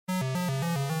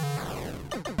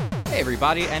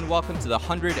everybody, and welcome to the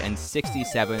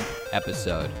 167th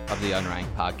episode of the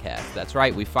Unranked Podcast. That's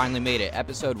right, we finally made it.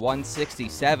 Episode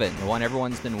 167, the one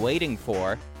everyone's been waiting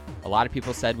for. A lot of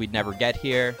people said we'd never get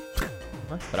here,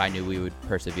 but I knew we would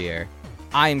persevere.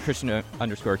 I am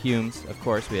Christian_Humes. Of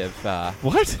course, we have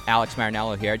Alex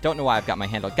Marinello here. Don't know why I've got my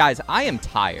handle. Guys, I am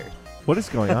tired. What is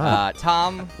going on?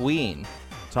 Tom Ween.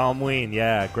 Tom Ween,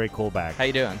 yeah, great callback. How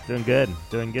you doing? Doing good.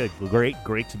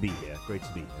 Great to be here. Great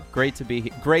to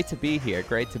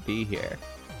be here.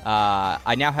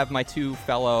 I now have my two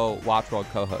fellow Watch World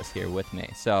co-hosts here with me.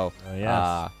 So,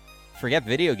 forget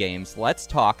video games. Let's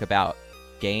talk about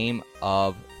Game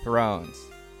of Thrones.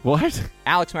 What?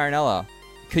 Alex Marinello,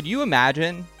 could you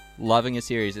imagine loving a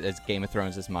series as Game of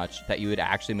Thrones as much that you would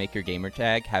actually make your gamer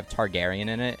tag have Targaryen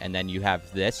in it, and then you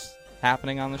have this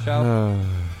happening on the show?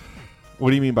 What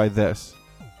do you mean by this?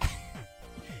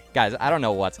 Guys, I don't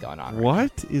know what's going on.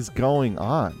 What is going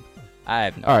on? I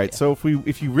have no All right, idea. so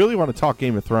if you really want to talk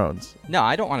Game of Thrones, No,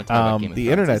 I don't want to talk about Game of Thrones.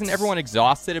 Internet's- Isn't everyone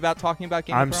exhausted about talking about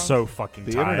Game of I'm Thrones? so fucking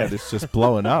the tired. internet is just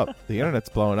blowing up. The internet's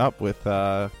blowing up with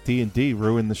D&D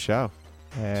ruined the show,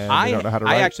 and we don't know how to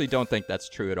write. I actually don't think that's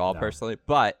true at all, personally.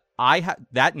 But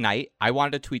that night, I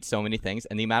wanted to tweet so many things,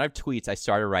 and the amount of tweets I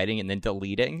started writing and then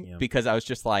deleting because I was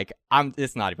just like,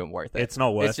 it's not even worth it. It's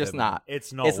not worth it. It's just man. not.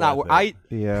 It's not It's not. worth I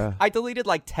Yeah. I deleted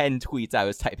like 10 tweets I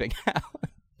was typing out.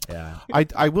 Yeah.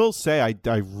 I will say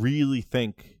I really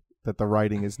think that the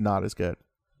writing is not as good.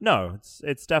 No,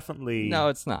 it's definitely No,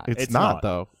 it's not. It's not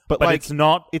though. But But like it's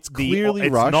not. it's the- clearly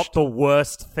it's rushed. not the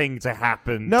worst thing to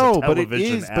happen. No, to but it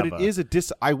television is. But it ever.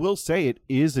 is I will say it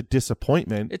is a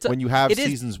disappointment when you have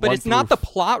seasons but one it's not the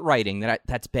through plot writing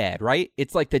that's bad, right?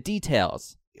 It's like the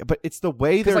details. But it's the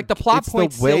way they're like, the plot it's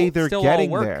points the way they're still all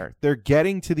getting work. there. They're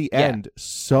getting to the end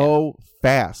so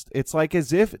fast. It's like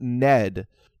as if Ned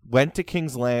went to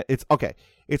King's Land. It's okay.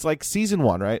 It's like season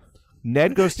 1, right?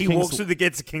 Ned goes to He King's walks through the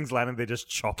gates of King's Landing. They just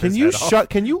chop Can his you head off. shut?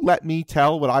 Can you let me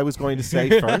tell what I was going to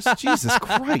say first? Jesus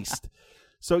Christ!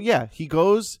 So yeah, he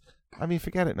goes. I mean,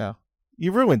 forget it now.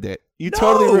 You ruined it. You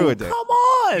totally ruined it. Come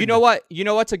on. You know what? You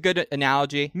know what's a good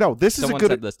analogy? No, this is Someone a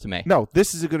good. said this to me. No,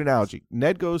 this is a good analogy.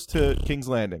 Ned goes to King's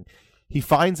Landing. He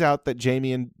finds out that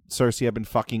Jaime and Cersei have been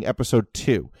fucking episode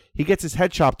 2. He gets his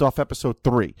head chopped off episode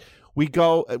 3. We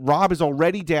go. Rob is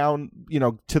already down,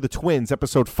 to the twins.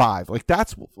 Episode 5. Like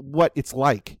that's what it's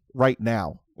like right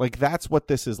now. Like that's what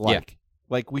this is like.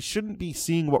 Like we shouldn't be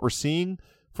seeing what we're seeing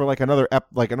for like another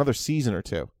another season or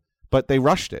two. But they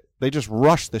rushed it. They just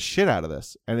rushed the shit out of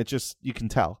this, and it just you can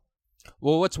tell.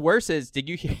 Well, what's worse is, did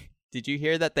you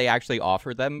hear that they actually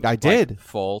offered them? I did.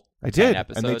 Full. I did, 10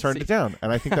 episodes? and they turned it down.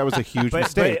 And I think that was a huge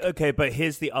mistake. But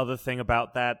here's the other thing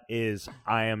about that is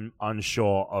I am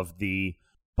unsure of the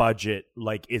budget.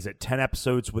 Like, is it 10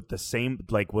 episodes with the same?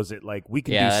 Like, was it like we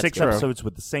can do 6 true. episodes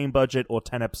with the same budget, or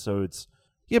 10 episodes?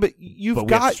 Yeah, but we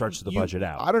have to stretch the budget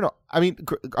out. I don't know. I mean,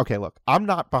 okay, look, I'm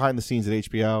not behind the scenes at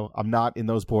HBO. I'm not in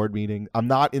those board meetings. I'm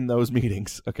not in those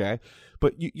meetings, okay?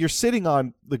 But you're sitting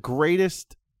on the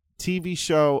greatest TV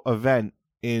show event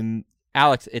in...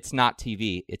 Alex, it's not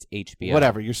TV. It's HBO.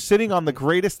 Whatever. You're sitting on the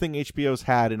greatest thing HBO's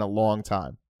had in a long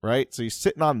time, right? So you're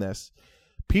sitting on this.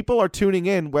 People are tuning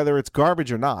in, whether it's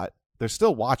garbage or not. They're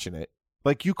still watching it.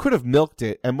 Like, you could have milked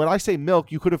it. And when I say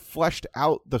milk, you could have fleshed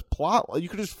out the plot. You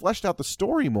could have just fleshed out the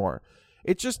story more.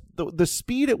 It's just the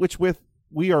speed at which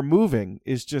we are moving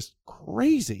is just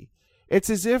crazy. It's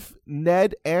as if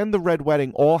Ned and the Red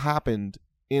Wedding all happened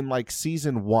in, like,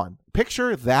 season 1.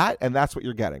 Picture that, and that's what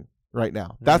you're getting right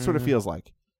now. That's what it feels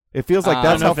like. It feels like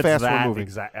that's how fast we're moving.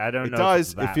 I don't know. It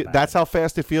does. That's how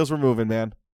fast it feels we're moving,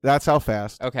 man. That's how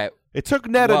fast. Okay. It took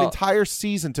Ned an entire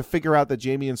season to figure out that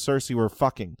Jaime and Cersei were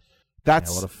fucking.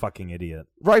 That's what a fucking idiot.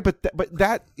 Right, but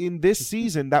that in this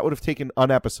season that would have taken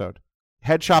an episode.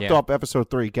 Head chopped off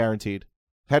episode 3, guaranteed.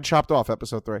 Head chopped off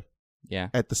episode 3. Yeah.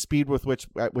 At the speed with which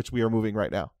we are moving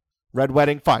right now. Red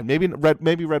Wedding, fine. Maybe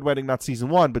Red Wedding not season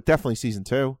 1, but definitely season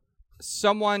 2.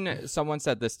 Someone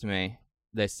said this to me.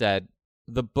 They said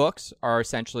the books are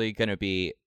essentially going to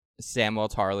be Samwell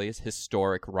Tarly's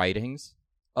historic writings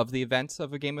of the events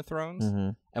of a Game of Thrones,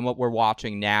 and what we're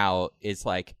watching now is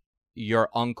like your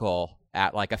uncle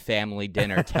at like a family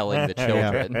dinner telling the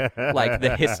children like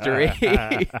the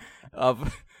history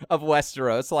of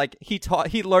Westeros. Like he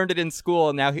learned it in school,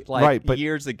 and now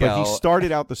years ago. But he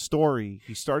started out the story.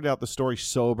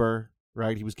 Sober.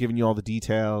 Right, he was giving you all the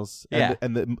details.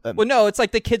 Well, no, it's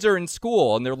like the kids are in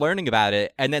school and they're learning about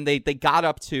it, and then they got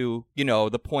up to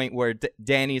the point where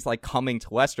Dany's like coming to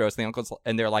Westeros, the uncles,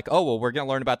 and they're like, oh well, we're gonna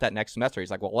learn about that next semester. He's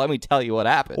like, well, let me tell you what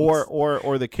happens.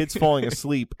 Or the kids falling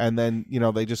asleep, and then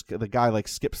the guy like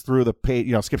skips through the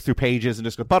page, skips through pages and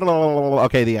just goes,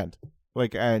 okay, the end.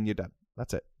 Like, and you're done.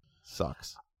 That's it.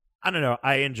 Sucks. I don't know.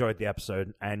 I enjoyed the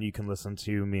episode, and you can listen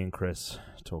to me and Chris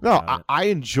talk No, about it. I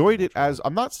enjoyed it as...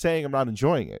 I'm not saying I'm not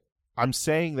enjoying it. I'm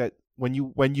saying that when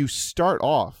you start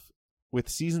off with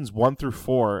seasons 1 through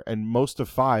 4 and most of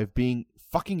 5 being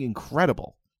fucking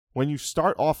incredible, when you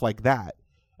start off like that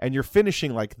and you're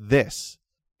finishing like this,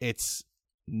 it's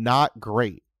not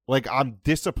great. Like, I'm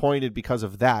disappointed because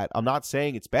of that. I'm not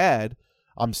saying it's bad.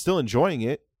 I'm still enjoying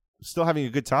it. Still having a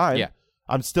good time. Yeah.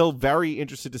 I'm still very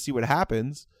interested to see what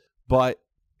happens, but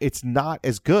it's not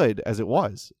as good as it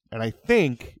was. And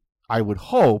I would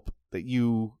hope that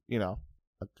you know,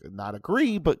 not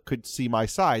agree, but could see my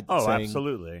side. Oh, saying,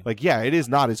 absolutely. Like, yeah, it is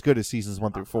not as good as seasons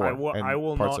 1 through 4. I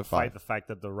will parts not of fight 5. the fact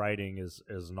that the writing is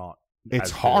not.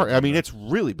 It's as hard. good. I mean, it's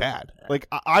really bad. Like,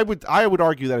 I would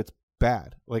argue that it's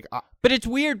bad. Like, But it's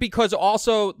weird because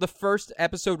also the first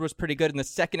episode was pretty good and the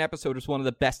second episode was one of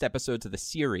the best episodes of the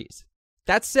series.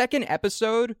 That second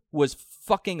episode was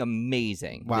fucking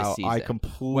amazing this wow, season. I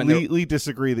completely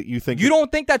disagree that you think... You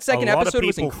don't think that second a lot episode of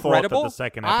was people incredible? Thought that the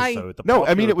second episode, the No, I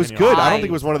mean, popular it was opinion- good. I don't think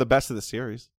it was one of the best of the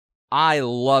series. I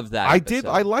love that I episode. did.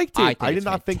 I liked it. I did it's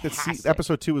not think that fantastic.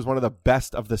 episode 2 was one of the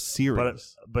best of the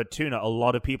series. But Tuna, a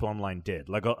lot of people online did.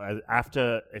 Like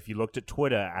after, if you looked at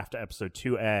Twitter after episode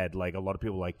 2 aired, like a lot of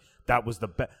people were like that was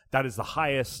that is the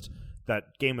highest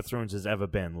that Game of Thrones has ever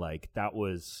been. Like that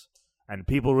was, and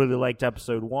people really liked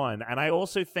episode 1. And I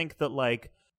also think that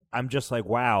like I'm just like,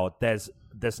 wow, this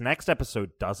next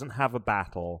episode doesn't have a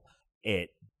battle. And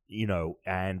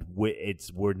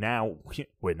we're now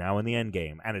in the end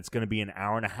game, and it's going to be an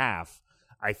hour and a half.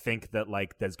 I think that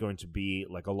like there's going to be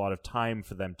like a lot of time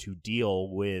for them to deal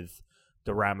with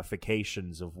the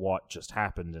ramifications of what just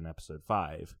happened in episode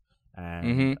 5.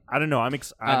 And I don't know. I'm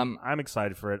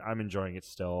excited for it. I'm enjoying it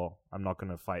still. I'm not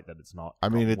going to fight that it's not. I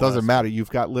mean, it doesn't matter. You've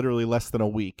got literally less than a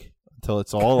week until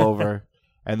it's all over,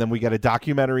 and then we get a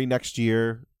documentary next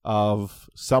year of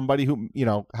somebody who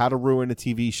how to ruin a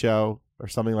TV show or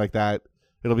something like that.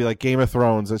 It'll be like Game of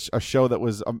Thrones, a show that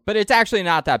was. But it's actually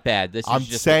not that bad. This is I'm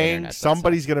just saying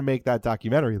somebody's going to make that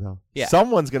documentary, though. Yeah.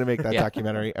 Someone's going to make that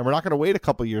documentary, and we're not going to wait a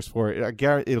couple years for it. I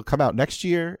guarantee it'll come out next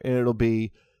year, and it'll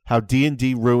be how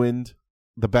D&D ruined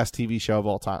the best TV show of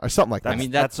all time, or something like that. I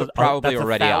mean, that's probably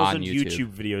already on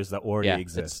YouTube videos that already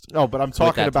exist. No, but I'm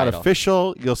talking about title.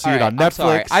 Official. You'll see All it right, on Netflix. I'm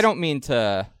sorry. I don't mean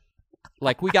to.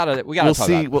 Like we gotta We'll talk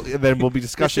see. about it. Then we'll be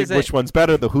discussing which one's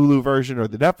better, the Hulu version or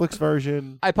the Netflix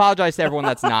version. I apologize to everyone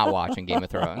that's not watching Game of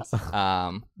Thrones.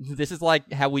 This is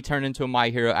like how we turned into a My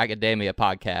Hero Academia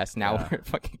podcast. Now we're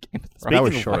fucking Game of Thrones. That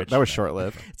was short. That was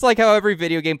short-lived. It's like how every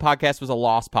video game podcast was a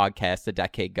Lost podcast a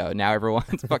decade ago. Now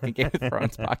everyone's fucking Game of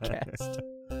Thrones podcast.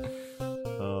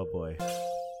 Oh boy,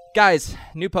 guys!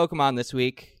 New Pokemon this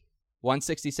week.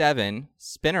 167,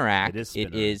 Spinarak.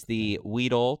 It is the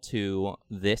Weedle to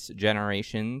this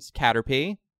generation's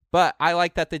Caterpie. But I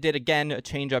like that they did, again, a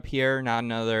change up here.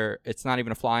 It's not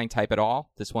even a flying type at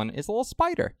all. This one is a little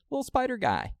spider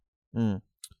guy.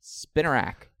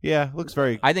 Spinarak. Yeah, looks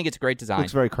very... I think it's a great design.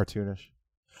 Looks very cartoonish.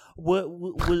 Were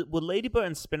Ladybird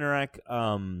and Spinarak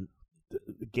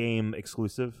game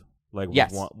exclusive? Like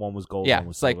yes. One was gold, yeah, one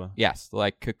was silver?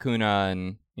 like Kakuna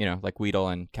and, like Weedle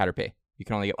and Caterpie. You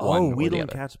can only get one or Weedle the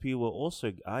and other. Caterpie were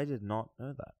also... I did not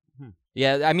know that.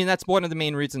 Yeah, I mean, that's one of the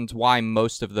main reasons why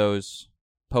most of those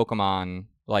Pokemon,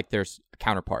 like, there's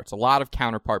counterparts. A lot of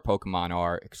counterpart Pokemon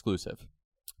are exclusive.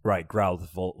 Right,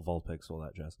 Growlithe, Vulpix, all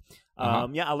that jazz.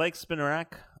 Yeah, I like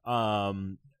Spinarak.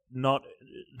 Not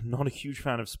a huge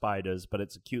fan of spiders, but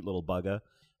it's a cute little bugger.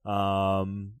 You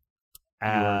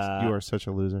are such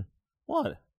a loser.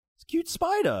 What? It's a cute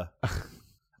spider.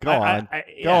 Go on.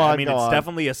 I mean, it's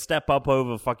definitely a step up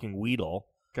over fucking Weedle.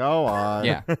 Go on.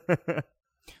 Yeah.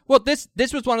 Well, this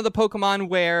was one of the Pokemon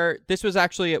where this was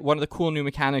actually one of the cool new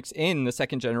mechanics in the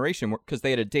second generation because they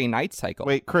had a day-night cycle.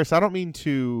 Wait, Chris, I don't mean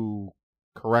to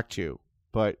correct you,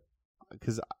 but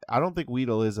because I don't think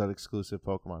Weedle is an exclusive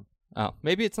Pokemon. Oh,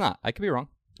 maybe it's not. I could be wrong.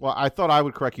 Well, I thought I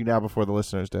would correct you now before the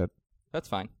listeners did. That's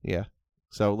fine. Yeah.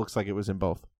 So it looks like it was in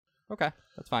both. Okay,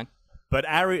 that's fine. So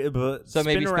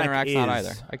maybe Spinarak's not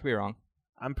either. I could be wrong.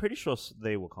 I'm pretty sure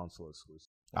they were console exclusive.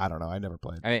 I don't know. I never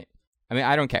played. I mean,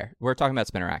 I don't care. We're talking about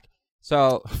Spinarak.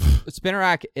 So,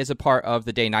 Spinarak is a part of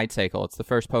the day-night cycle. It's the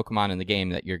first Pokemon in the game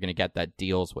that you're going to get that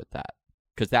deals with that.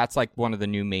 Because that's like one of the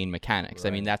new main mechanics. Right.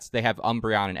 I mean, they have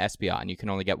Umbreon and Espeon. You can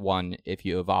only get one if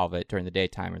you evolve it during the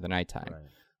daytime or the nighttime.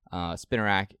 Right.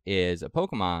 Spinarak is a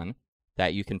Pokemon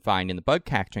that you can find in the bug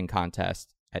catching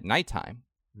contest at nighttime.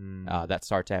 That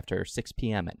starts after 6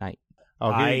 p.m. at night.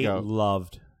 Oh, here you go.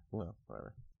 Loved. Well,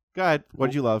 whatever. Go ahead. What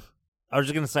did you love? I was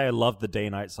just gonna say I loved the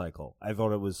day-night cycle. I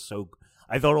thought it was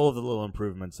I thought all of the little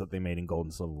improvements that they made in Gold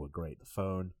and Silver were great. The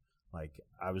phone, like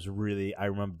I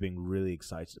remember being really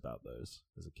excited about those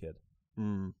as a kid.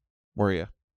 Were you?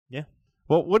 Yeah.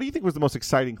 Well, what do you think was the most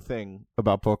exciting thing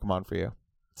about Pokemon for you?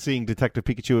 Seeing Detective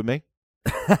Pikachu with me?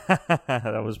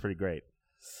 That was pretty great.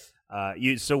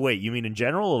 So wait, you mean in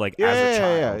general or like as a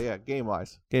child? Yeah. Game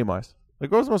wise.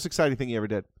 Like, what was the most exciting thing you ever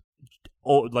did?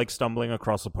 Or like stumbling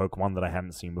across a Pokemon that I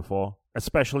hadn't seen before,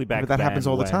 especially back But that then. happens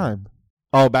all the time.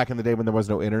 Oh, back in the day when there was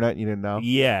no internet, you didn't know?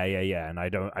 Yeah. And I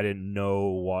didn't know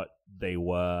what they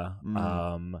were.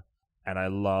 And I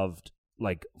loved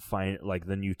like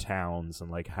the new towns and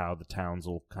like how the towns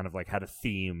all kind of like had a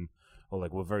theme or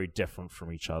like were very different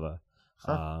from each other.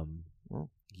 Huh.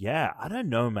 Yeah, I don't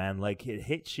know, man. Like it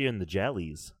hits you in the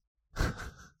jellies.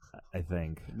 I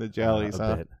think The jellies, a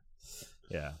huh? bit.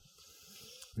 Yeah.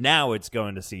 Now it's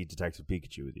going to see Detective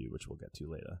Pikachu with you, which we'll get to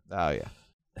later. Oh, yeah.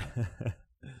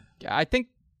 Yeah, I think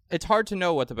it's hard to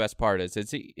know what the best part is.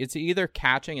 It's either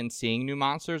catching and seeing new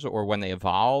monsters or when they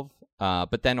evolve.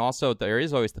 But then also there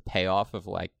is always the payoff of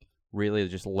like really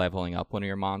just leveling up one of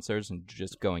your monsters and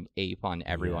just going ape on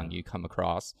everyone you come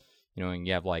across. You know, and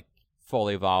you have like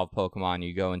fully evolved Pokemon,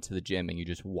 you go into the gym and you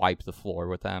just wipe the floor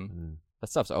with them. That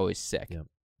stuff's always sick. Yep.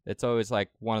 It's always like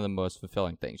one of the most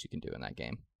fulfilling things you can do in that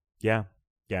game. Yeah.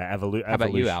 How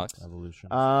about you, Alex? Evolution.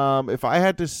 If I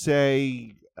had to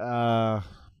say, I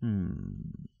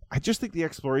just think the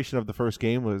exploration of the first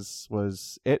game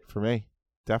was it for me.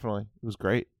 Definitely, it was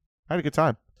great. I had a good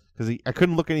time because I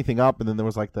couldn't look anything up, and then there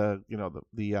was like the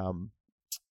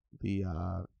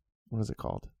what is it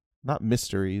called? Not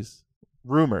mysteries,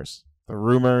 rumors. The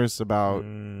rumors about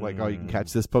like, oh, you can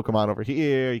catch this Pokemon over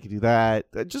here, you can do that.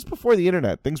 Just before the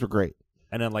internet, things were great.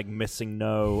 And then like Missing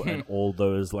No and all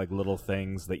those like little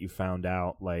things that you found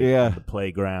out like Yeah. at the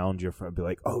playground, your friend would be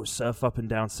like, "Oh, surf up and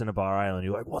down Cinnabar Island."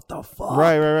 You're like, "What the fuck?"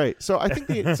 Right. So I think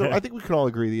I think we can all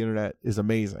agree the internet is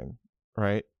amazing,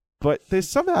 right? But there's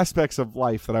some aspects of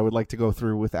life that I would like to go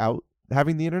through without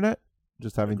having the internet,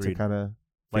 just having to Agreed. kind of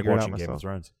Like figure it out watching Game of myself.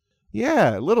 Thrones.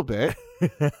 Yeah, a little bit.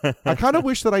 I kind of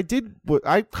wish that I did.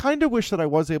 I kind of wish that I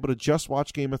was able to just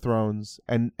watch Game of Thrones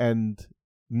and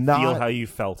not feel how you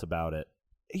felt about it.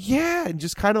 Yeah, and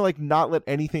just kind of like not let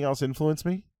anything else influence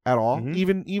me at all, Mhm.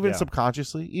 even Yeah.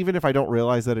 subconsciously, even if I don't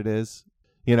realize that it is.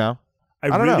 You know, I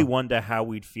don't really know. wonder how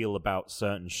we'd feel about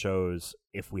certain shows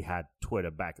if we had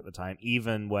Twitter back at the time,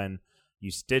 even when you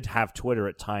did have Twitter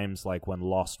at times, like when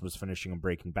Lost was finishing and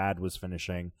Breaking Bad was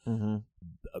finishing.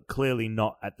 Clearly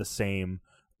not at the same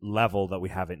level that we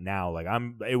have it now. Like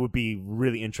it would be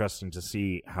really interesting to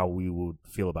see how we would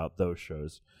feel about those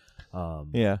shows.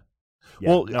 Yeah. Yeah,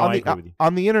 Well, no, I agree with you.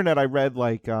 on the internet, I read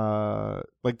like the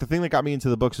thing that got me into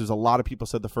the books is a lot of people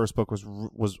said the first book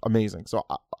was amazing. So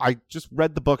I just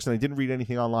read the books and I didn't read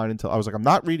anything online until I was like, I'm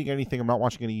not reading anything. I'm not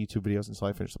watching any YouTube videos until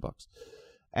I finish the books.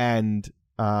 And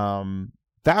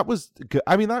that was good.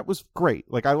 I mean, that was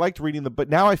great. Like I liked reading but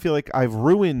now I feel like I've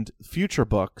ruined future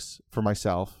books for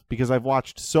myself because I've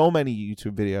watched so many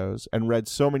YouTube videos and read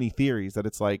so many theories that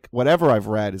it's like whatever I've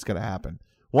read is going to happen.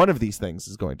 One of these things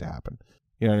is going to happen.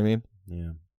 You know what I mean?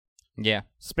 Yeah.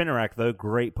 Spinarak, though,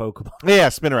 great Pokemon. Yeah,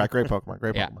 Spinarak, great Pokemon.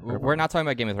 Great Yeah. Pokemon. We're not talking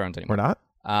about Game of Thrones We're anymore.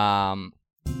 not?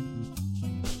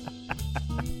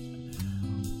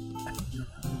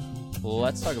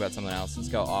 Let's talk about something else. Let's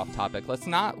go off topic.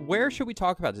 Where should we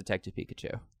talk about Detective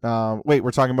Pikachu? Wait,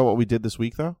 we're talking about what we did this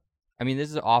week, though? I mean, this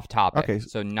is off topic. Okay.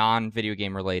 So non-video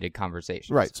game related conversations.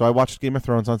 Right. So I watched Game of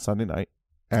Thrones on Sunday night.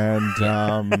 And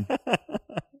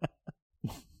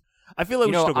I feel like we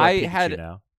You know, should talk about Pikachu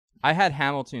now. I had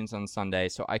Hamilton's on Sunday,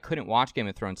 so I couldn't watch Game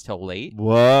of Thrones till late.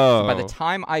 whoa. So by the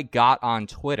time I got on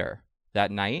Twitter that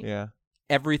night, Yeah.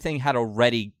 everything had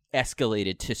already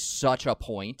escalated to such a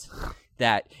point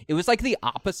that it was like the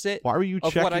opposite Why were you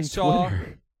of checking what I saw.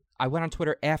 Twitter? I went on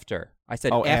Twitter after. I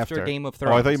said Oh, after Game of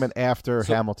Thrones. Oh, I thought you meant after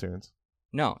So- Hamilton's.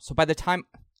 No. So by the time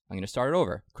I'm going to start it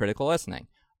over, critical listening.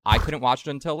 I couldn't watch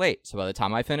it until late. So by the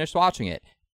time I finished watching it,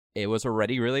 it was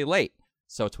already really late.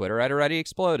 So Twitter had already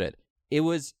exploded. It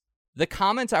was the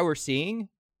comments I were seeing.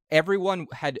 Everyone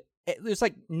had. It was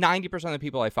like 90% of the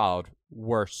people I followed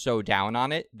were so down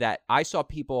on it that I saw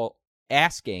people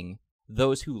asking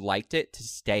those who liked it to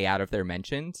stay out of their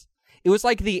mentions. It was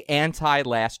like the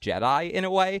anti-Last Jedi in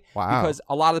a way. Wow. Because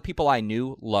a lot of the people I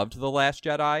knew loved The Last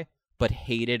Jedi, but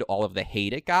hated all of the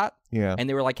hate it got. Yeah. And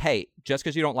they were like, hey, just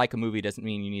because you don't like a movie doesn't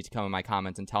mean you need to come in my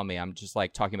comments and tell me. I'm just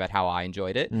like talking about how I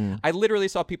enjoyed it. I literally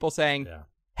saw people saying,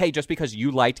 hey, just because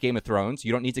you liked Game of Thrones,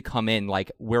 you don't need to come in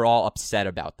like we're all upset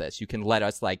about this. You can let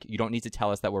us, like, you don't need to tell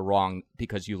us that we're wrong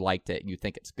because you liked it and you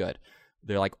think it's good.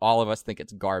 They're like, all of us think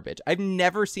it's garbage. I've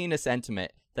never seen a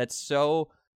sentiment that's so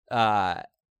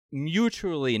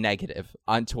mutually negative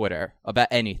on Twitter about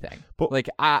anything. But,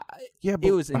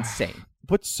 it was insane.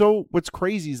 What's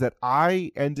crazy is that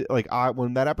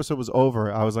when that episode was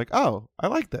over, I was like, oh, I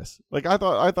like this. Like I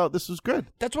thought this was good.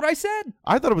 That's what I said.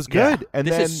 I thought it was good. And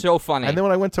this is so funny. And then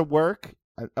when I went to work,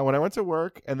 and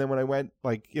then when I went,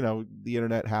 like, you know, the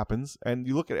internet happens, and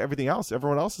you look at everything else,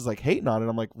 everyone else is like hating on it.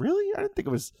 I'm like, really? I didn't think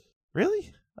it was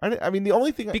really. I mean, the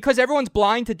only thing because everyone's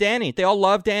blind to Dany. They all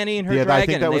love Dany and her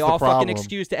dragon, and they all fucking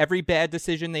excused every bad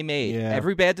decision they made. Yeah.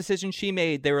 Every bad decision she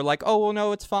made, they were like, "Oh well,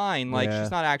 no, it's fine." Like she's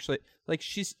not actually like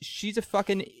she's a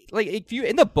fucking like if you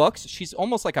in the books, she's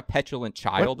almost like a petulant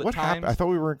child what at times. Happened? I thought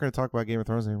we weren't going to talk about Game of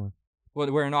Thrones anymore.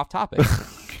 Well, we're an off topic.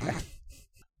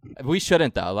 We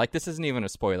shouldn't though. Like this isn't even a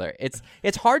spoiler. It's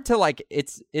hard to like.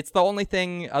 It's the only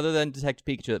thing other than Detective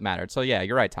Pikachu that mattered. So yeah,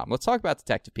 you're right, Tom. Let's talk about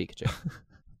Detective Pikachu.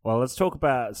 Well, let's talk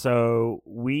about. So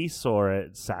we saw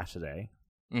it Saturday.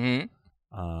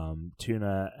 Mm-hmm.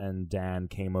 Tuna and Dan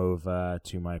came over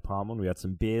to my apartment. We had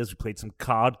some beers. We played some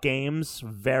card games.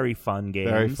 Very fun games.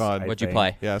 Very fun. What'd you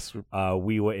play? Yes.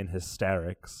 We were in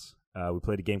hysterics. We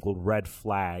played a game called Red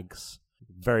Flags.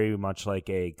 Very much like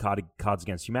a Cards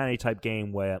Against Humanity type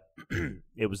game where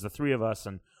it was the three of us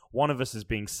and one of us is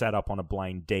being set up on a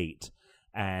blind date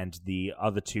and the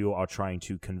other two are trying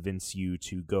to convince you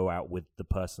to go out with the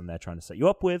person they're trying to set you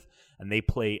up with, and they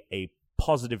play a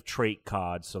positive trait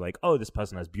card. So like, oh, this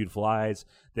person has beautiful eyes,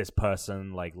 this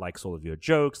person likes all of your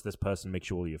jokes, this person makes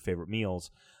you all your favorite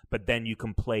meals. But then you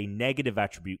can play negative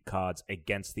attribute cards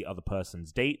against the other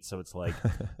person's date. So it's like,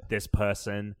 this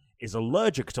person is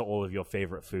allergic to all of your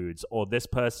favorite foods, or this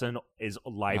person is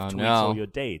live tweets all your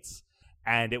dates.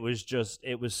 And it was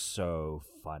so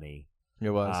funny. It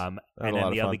was. And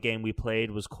then the other game we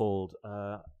played was called,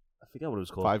 I forget what it was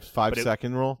called. 5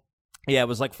 second rule? Yeah, it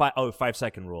was like 5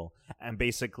 second rule. And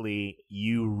basically,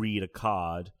 you read a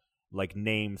card, like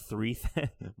name three.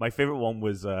 My favorite one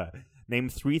was name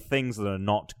 3 things that are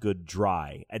not good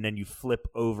dry, and then you flip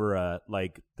over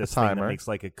this thing that makes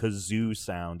like a kazoo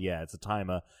sound. Yeah, it's a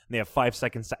timer, and they have 5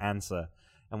 seconds to answer.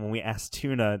 And when we asked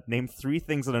Tuna, name 3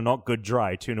 things that are not good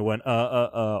dry, Tuna went,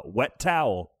 wet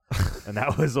towel, and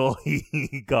that was all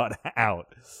he got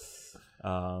out.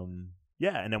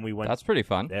 Yeah, and then we went. That's pretty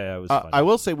fun. Yeah, it was fun. I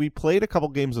will say we played a couple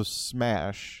games of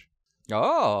Smash.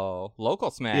 Oh, local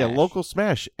Smash. Yeah, local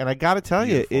Smash. And I got to tell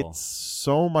Beautiful. you, it's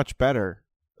so much better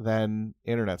than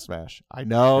Internet Smash. I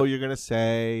know you're going to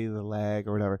say the lag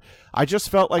or whatever. I just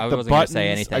felt like the buttons. I wasn't going to say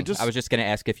anything. I was just going to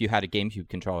ask if you had a GameCube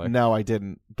controller. No, I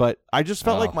didn't. But I just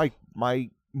felt like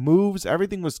my moves,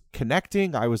 everything was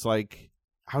connecting. I was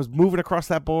moving across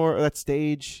that board, that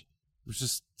stage. It was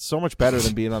just so much better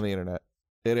than being on the internet.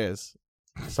 It is.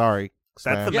 Sorry.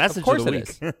 That's the Smash. message of course of the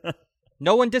it week. is.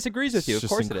 No one disagrees with you. It's Of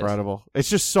just course incredible. It's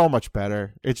just so much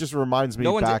better. It just reminds me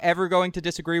No one's back. ever going to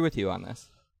disagree with you on this.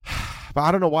 But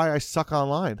I don't know why I suck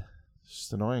online. It's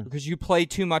just annoying. Because you play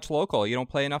too much local. You don't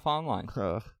play enough online.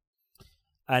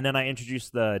 And then I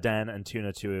introduced Dan and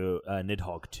Tuna to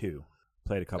Nidhogg 2.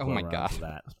 Played a couple of rounds of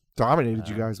that. Dominated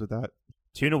you guys with that.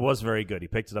 Tuna was very good. He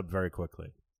picked it up very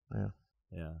quickly.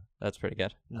 Yeah. That's pretty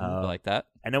good. I like that.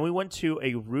 And then we went to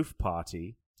a roof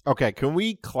party. Okay, can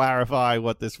we clarify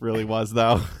what this really was,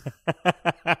 though?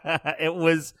 It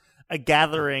was a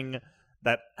gathering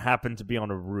that happened to be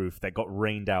on a roof that got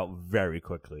rained out very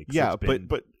quickly. Yeah,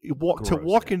 but to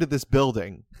walk into this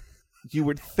building, you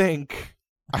would think.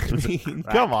 I mean,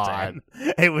 come on.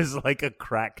 It was like a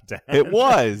crack den. It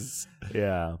was.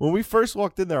 Yeah. When we first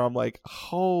walked in there, I'm like,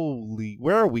 holy,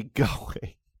 where are we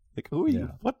going? Like, who are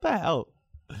you? What the hell?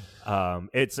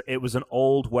 It was an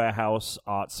old warehouse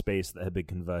art space that had been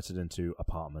converted into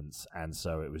apartments, and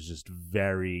so it was just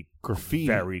very graffiti,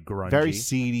 very grungy, very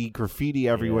seedy, graffiti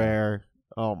everywhere.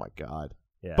 Yeah. Oh my god!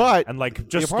 Yeah, but and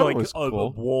just like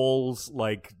cool. walls,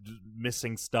 like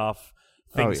missing stuff,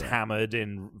 things hammered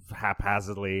in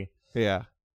haphazardly. Yeah.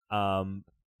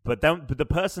 But the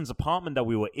person's apartment that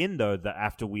we were in, though, that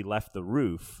after we left the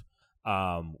roof,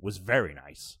 was very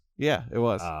nice. Yeah, it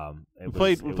was. We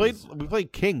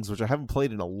played Kings, which I haven't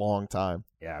played in a long time.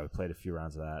 Yeah, we played a few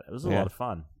rounds of that. It was a lot of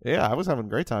fun. Yeah, I was having a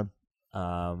great time.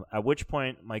 At which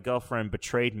point, my girlfriend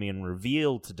betrayed me and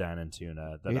revealed to Dan and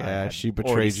Tuna that she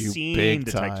betrayed you big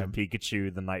Detective time.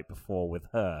 Pikachu the night before with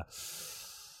her,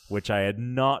 which I had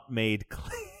not made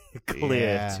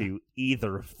clear to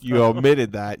either of them. You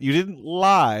omitted that. You didn't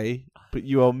lie, but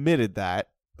you omitted that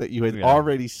you had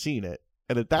already seen it.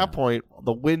 And at that point,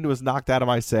 the wind was knocked out of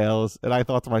my sails, and I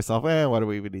thought to myself, what do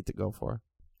we even need to go for?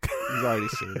 He's already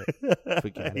seen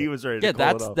it. He was ready to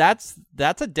call it off.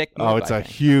 That's a dick move. Oh, it's a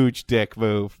huge dick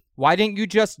move. Why didn't you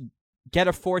just get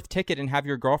a fourth ticket and have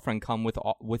your girlfriend come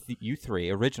with you three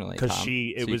originally? Because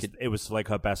it was like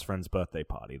her best friend's birthday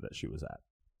party that she was at,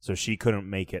 so she couldn't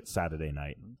make it Saturday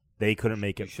night. They couldn't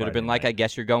make it. Should have been like, I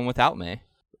guess you're going without me.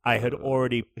 I had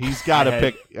already. He's got to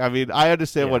pick. I mean, I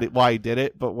understand why he did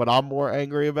it, but what I'm more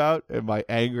angry about, and by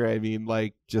angry I mean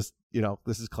like just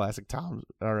this is classic Tom.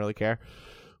 I don't really care,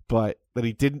 but that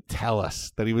he didn't tell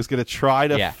us that he was going to try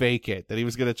to fake it. That he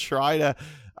was going to try to.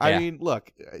 I mean,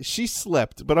 look, she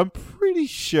slipped, but I'm pretty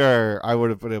sure I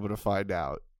would have been able to find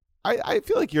out. I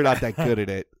feel like you're not that good at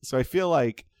it, so I feel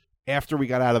like after we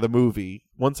got out of the movie,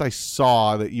 once I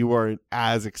saw that you weren't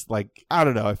as I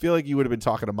don't know, I feel like you would have been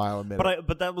talking a mile a minute.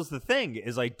 But that was the thing,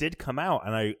 is I did come out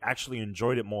and I actually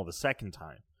enjoyed it more the second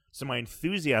time. So my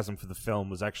enthusiasm for the film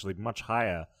was actually much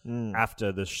higher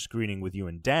after the screening with you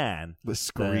and Dan. The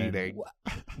screening.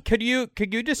 Could you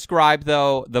describe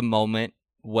though the moment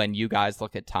when you guys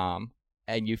look at Tom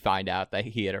and you find out that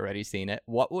he had already seen it?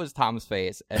 What was Tom's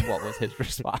face and what was his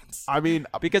response? I mean,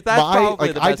 because that's probably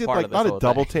the best I did part of this not whole a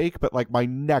double thing. take, but like my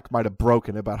neck might have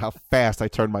broken about how fast I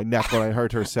turned my neck when I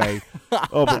heard her say,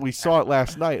 "Oh, but we saw it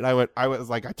last night." And I was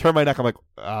like, I turned my neck. I'm like,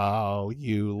 "Oh,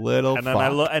 you little." And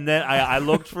fuck. then I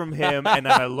looked from him, and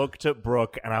then I looked at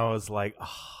Brooke, and I was like, "Oh,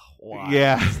 why?"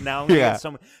 Yeah. Now I'm gonna get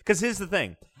someone. Because here's the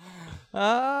thing.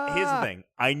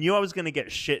 I knew I was gonna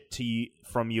get shit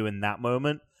from you in that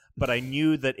moment. But I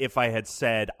knew that if I had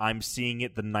said I'm seeing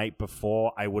it the night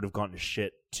before, I would have gotten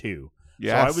shit too.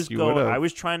 Yes, so I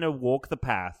was trying to walk the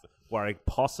path where I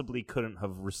possibly couldn't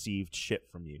have received shit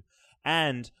from you.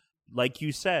 And like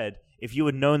you said, if you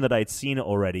had known that I'd seen it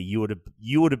already, you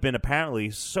would have been apparently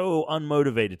so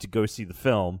unmotivated to go see the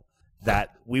film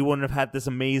that we wouldn't have had this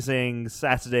amazing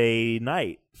Saturday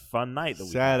night, fun night that we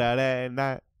Saturday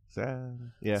night.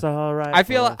 Yeah. It's all right. I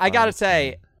feel I gotta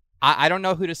say, I don't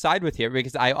know who to side with here,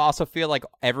 because I also feel like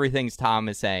everything Tom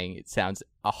is saying, it sounds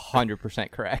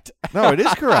 100% correct. No, it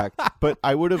is correct. But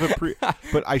I would have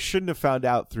but I shouldn't have found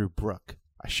out through Brooke.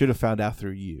 I should have found out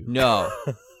through you. No.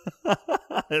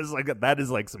 That is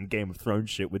like some Game of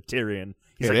Thrones shit with Tyrion.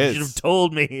 He's It like, is. You should have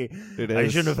told me. It I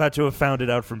is. shouldn't have had to have found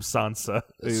it out from Sansa.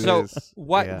 So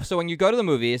what? Yeah. So when you go to the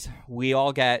movies, we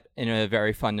all get, in a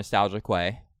very fun, nostalgic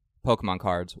way, Pokemon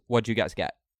cards. What'd you guys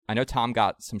get? I know Tom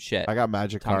got some shit. I got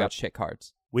Magic Tom Card. got shit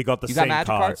cards. We got the You got same Magic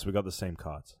cards. Card? We got the same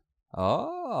cards.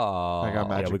 Oh. I got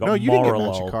Magic. we got No, you didn't get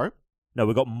Moralol. Magic Card. No,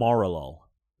 we got Moralol.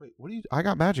 Wait, what do you? I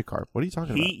got Magic Card. What are you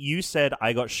talking about? You said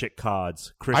I got shit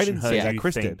cards. Christian didn't heard say that. you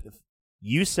Chris think- did.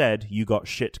 You said you got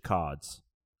shit cards.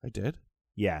 I did.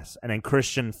 Yes, and then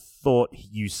Christian thought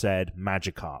you said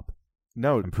Magikarp.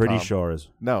 No, I'm pretty Tom. sure as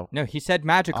No, No, he said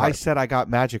Magic I card. said I got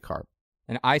Magikarp.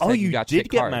 And I said you got did shit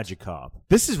get cards. Magikarp.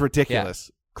 This is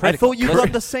ridiculous. I Critical. thought you Listen.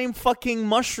 got the same fucking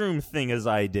mushroom thing as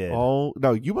I did. Oh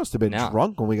no, you must have been No.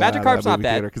 drunk when we got out Magikarp's of that not movie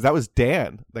bad. theater because that was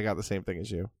Dan that got the same thing as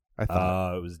you. I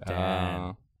thought, It was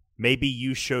Dan. Maybe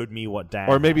you showed me what Dan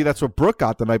or maybe had. that's what Brooke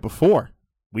got the night before.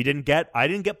 I didn't get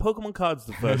Pokemon cards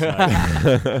the first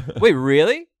night. Wait,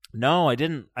 really? No, I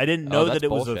didn't know that's that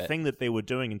it was a bullshit. thing that they were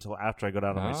doing until after I got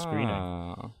out of my screening.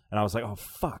 Oh. And I was like, oh,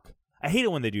 fuck. I hate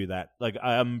it when they do that. Like,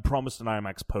 I'm promised an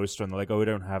IMAX poster, and they're like, oh, we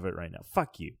don't have it right now.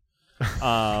 Fuck you.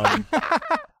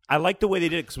 I like the way they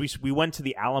did it, because we went to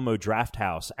the Alamo Draft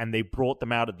House, and they brought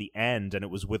them out at the end, and it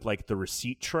was with, like, the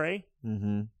receipt tray.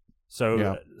 Mm-hmm.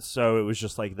 So it was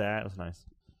just like that. It was nice.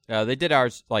 They did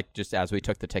ours, like, just as we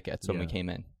took the tickets when we Yeah. came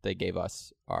in. They gave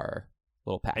us our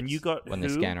little packs. And you got when they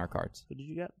who? scan our cards. What did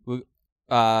you get?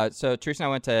 So Teresa and I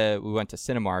went to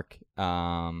Cinemark,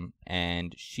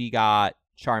 and she got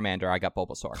Charmander. I got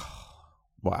Bulbasaur.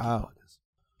 Wow.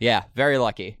 Yeah, very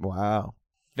lucky. Wow.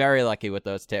 Very lucky with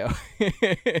those two.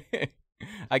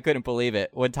 I couldn't believe it.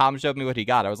 When Tom showed me what he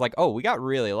got, I was like, oh, we got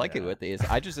really lucky with these.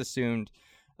 I just assumed,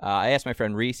 I asked my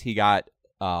friend Reese, he got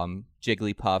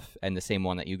Jigglypuff and the same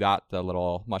one that you got, the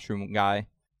little mushroom guy,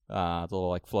 the little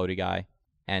like floaty guy.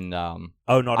 And Not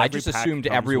I every just pack assumed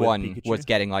comes with everyone Pikachu? was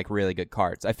getting like really good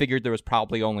cards. I figured there was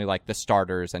probably only like the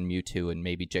starters and Mewtwo and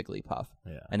maybe Jigglypuff.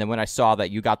 Yeah. And then when I saw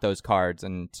that you got those cards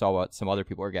and saw what some other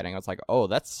people were getting, I was like, oh,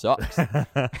 that sucks.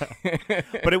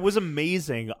 But it was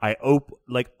amazing.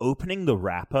 Opening the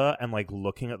wrapper and like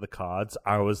looking at the cards,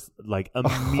 I was like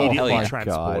immediately yeah.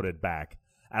 transported back.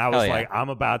 And I was Hell yeah. like, I'm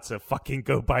about to fucking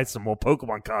go buy some more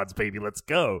Pokemon cards, baby. Let's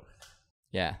go.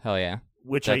 Yeah, hell yeah.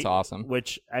 That's awesome.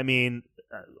 Which, I mean,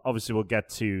 obviously we'll get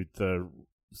to the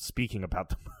speaking about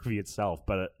the movie itself,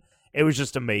 but it was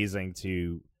just amazing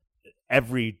to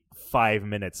every 5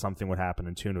 minutes something would happen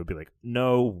and Tuna would be like,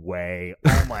 no way.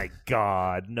 Oh my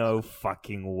God. No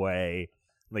fucking way.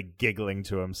 Like giggling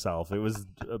to himself. It was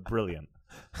brilliant.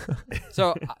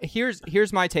 So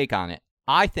here's my take on it.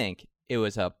 I think it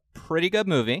was a pretty good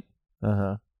movie.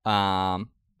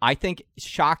 I think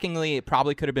shockingly it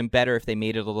probably could have been better if they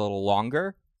made it a little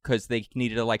longer, because they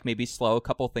needed to like maybe slow a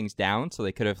couple things down, so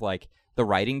they could have like the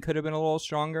writing could have been a little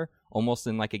stronger, almost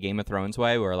in like a Game of Thrones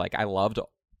way, where like I loved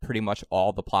pretty much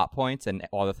all the plot points and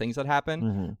all the things that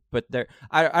happen. But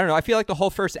I don't know, I feel like the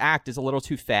whole first act is a little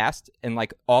too fast, and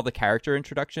like all the character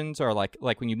introductions are like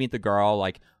when you meet the girl,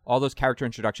 like all those character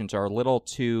introductions are a little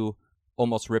too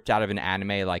almost ripped out of an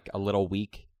anime, like a little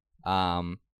weak.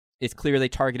 It's clear they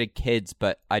targeted kids,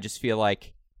 but I just feel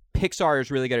like Pixar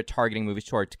is really good at targeting movies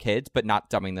towards kids, but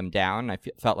not dumbing them down. I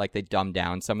felt like they dumbed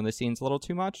down some of the scenes a little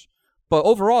too much. But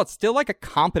overall, it's still like a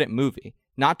competent movie.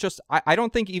 Not just, I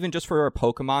don't think even just for a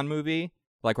Pokemon movie,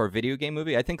 like, or video game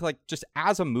movie, I think like just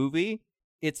as a movie,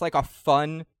 it's like a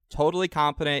fun, totally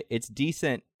competent, it's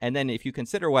decent. And then if you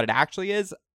consider what it actually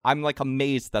is, I'm like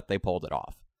amazed that they pulled it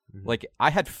off. Like,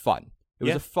 I had fun. It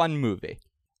was a fun movie.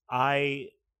 I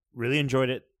really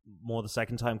enjoyed it more the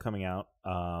second time coming out.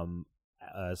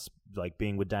 Like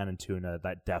being with Dan and Tuna,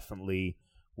 that definitely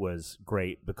was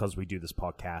great because we do this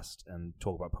podcast and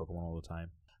talk about Pokemon all the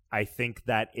time. I think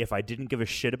that if I didn't give a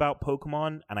shit about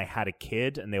Pokemon and I had a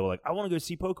kid and they were like, I want to go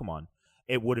see Pokemon,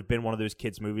 it would have been one of those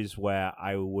kids movies where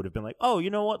I would have been like, oh, you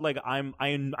know what? Like I'm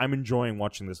enjoying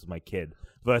watching this with my kid,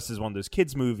 versus one of those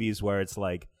kids movies where it's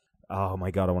like, oh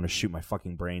my God, I want to shoot my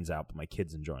fucking brains out, but my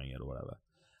kid's enjoying it or whatever.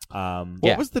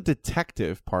 What was the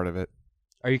detective part of it?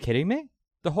 Are you kidding me?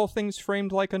 The whole thing's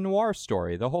framed like a noir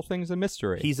story. The whole thing's a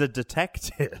mystery. He's a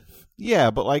detective. Yeah,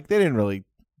 but like they didn't really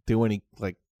do any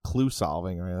like clue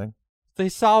solving or anything. They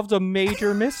solved a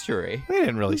major mystery. They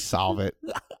didn't really solve it.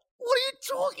 What are you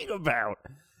talking about?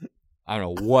 I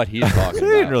don't know what he's talking They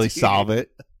about. didn't really solve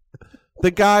it.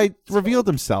 The guy revealed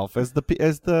himself as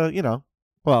the you know,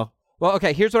 well,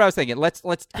 okay, here's what I was thinking. Let's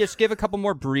just give a couple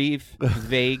more brief,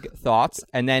 vague thoughts,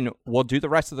 and then we'll do the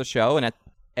rest of the show,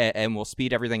 and we'll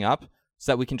speed everything up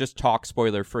so that we can just talk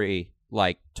spoiler-free,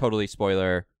 like totally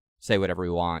spoiler, say whatever we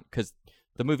want, because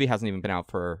the movie hasn't even been out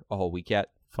for a whole week yet.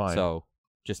 Fine. So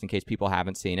just in case people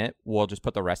haven't seen it, we'll just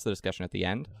put the rest of the discussion at the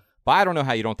end. But I don't know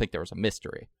how you don't think there was a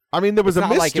mystery. I mean, there was It's a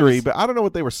not like it mystery, was- but I don't know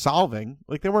what they were solving.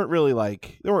 Like, there weren't really a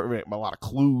lot of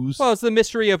clues. Well, it's the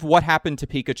mystery of what happened to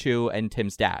Pikachu and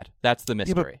Tim's dad. That's the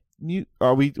Yeah, but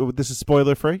mystery. this is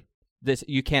spoiler free? This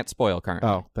you can't spoil currently.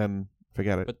 Oh, then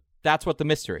forget it. But that's what the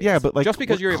mystery is. Yeah, but, like, just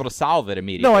because what you're able to solve it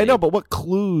immediately. No, I know, but what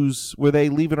clues were they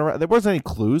leaving around? There wasn't any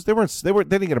clues. They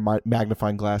didn't get a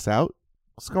magnifying glass out.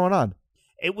 What's going on?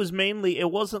 It was mainly, it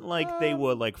wasn't like they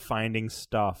were like finding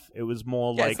stuff. It was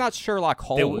more Yeah, like it's not Sherlock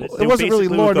Holmes. It wasn't really basically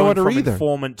Law were and going Order from either.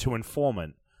 informant to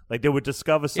informant. Like they would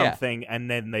discover Yeah. something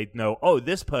and then they'd know, oh,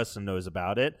 this person knows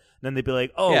about it. And then they'd be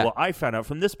like, oh, Yeah. well, I found out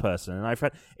from this person.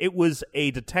 And it was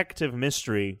a detective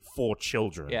mystery for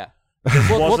children. Yeah. This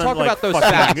We'll wasn't talk like about those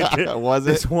fucking- facts. Was it?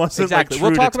 This wasn't Exactly. like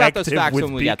We'll True talk about those Detective facts with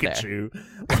when we get there.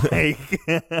 Pikachu.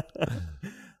 Like,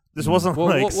 this wasn't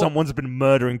like someone's been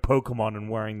murdering Pokemon and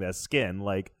wearing their skin.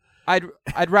 Like,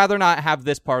 I'd rather not have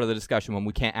this part of the discussion when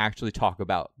we can't actually talk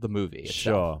about the movie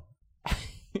itself. sure.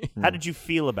 How did you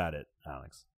feel about it,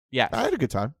 Alex? Yeah. I had a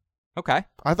good time. Okay.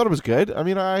 I thought it was good. I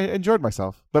mean, I enjoyed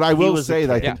myself. But I will was a say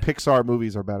that I kid. think Pixar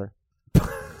movies are better.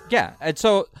 Yeah. And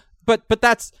so, but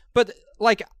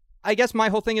like, I guess my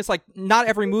whole thing is like, not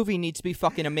every movie needs to be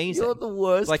fucking amazing. You're the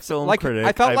worst like, film like critic.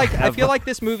 I felt I've like I ever feel like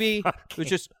this movie was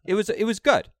just it was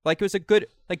good. Like it was a good,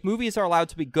 like movies are allowed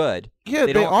to be good. Yeah,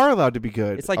 they don't- are allowed to be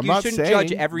good. It's like I'm you not shouldn't saying,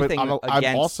 judge everything but I'm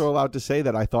against- also allowed to say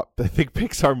that I think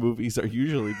Pixar movies are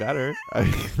usually better.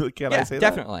 Can I say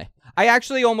definitely. I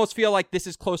actually almost feel like this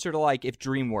is closer to like if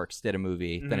DreamWorks did a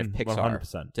movie than if Pixar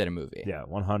 100%. did a movie. Yeah,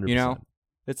 100%. You know,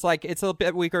 it's like it's a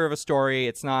bit weaker of a story.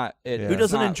 It's not. Who it's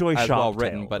doesn't not enjoy as Shark well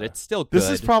written, Tale, but though? it's still good. This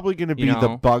is probably going to be you the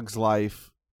know? Bug's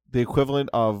Life. The equivalent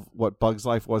of what Bug's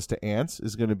Life was to Ants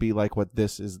is going to be like what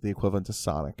this is the equivalent to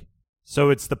Sonic. So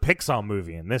it's the Pixar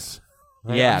movie in this.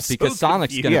 Yeah, I'm so because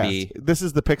Sonic's confused. gonna Yes, be this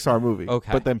is the Pixar movie.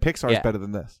 Okay. But then Pixar's Yeah. better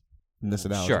than this. In this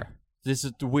analogy. sure. This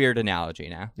is a weird analogy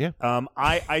now.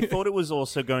 I thought it was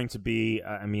also going to be.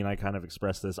 I mean, I kind of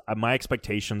expressed this. My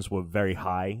expectations were very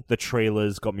high. The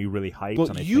trailers got me really hyped. Well,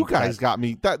 and I you think guys that- got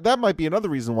me. That might be another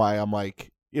reason why I'm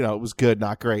like, you know, it was good,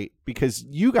 not great, because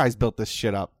you guys built this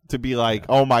shit up to be like,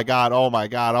 oh my god, oh my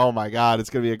god, oh my god,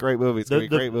 it's gonna be a great movie. It's gonna be a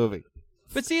great movie.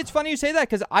 But see, it's funny you say that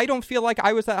because I don't feel like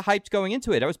I was that hyped going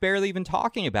into it. I was barely even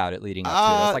talking about it leading up to it.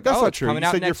 I was like, that's oh, not it's true. coming You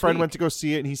out said your next friend week. went to go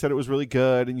see it, and he said it was really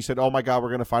good, and you said, oh my god,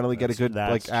 we're gonna finally get a good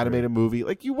That's true. animated movie.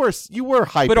 Like you were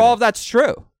hyped. But all of that's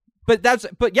true.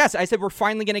 But yes, I said we're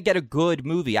finally going to get a good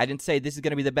movie. I didn't say this is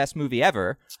going to be the best movie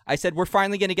ever. I said we're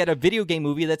finally going to get a video game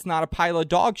movie that's not a pile of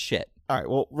dog shit. All right.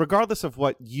 Well, regardless of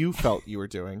what you felt you were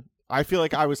doing, I feel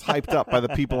like I was hyped up by the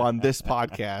people on this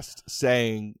podcast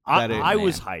saying that I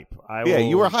was hype.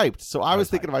 You were hyped. So I was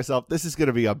thinking hyped. to myself, this is going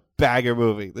to be a bagger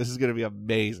movie. This is going to be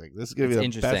amazing. This is going to be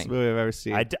the best movie I've ever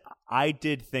seen. I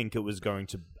did think I was going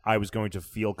to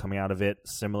feel coming out of it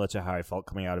similar to how I felt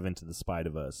coming out of Into the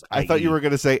Spider-Verse. I thought you were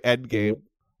going to say Endgame.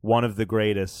 One of the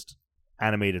greatest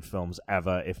animated films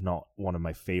ever, if not one of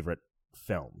my favorite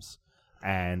films.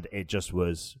 And it just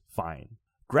was fine.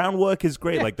 Groundwork is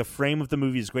great. Like, the frame of the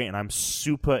movie is great, and I'm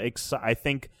super excited. I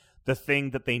think the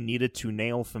thing that they needed to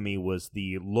nail for me was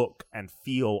the look and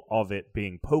feel of it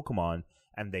being Pokemon,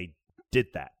 and they did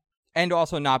that. And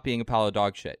also not being a pile of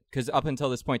dog shit. Because up until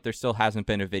this point, there still hasn't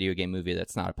been a video game movie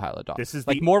that's not a pile of dog. This is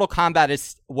like Mortal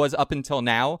Kombat was up until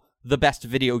now the best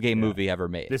video game movie ever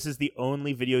made. This is the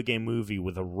only video game movie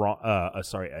with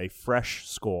a fresh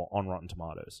score on Rotten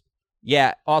Tomatoes.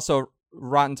 Yeah, also,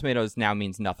 Rotten Tomatoes now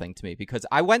means nothing to me because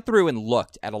I went through and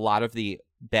looked at a lot of the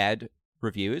bad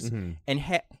reviews, and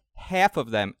half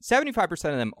of them, 75%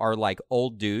 of them, are like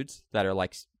old dudes that are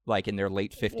like in their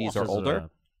late 50s or older.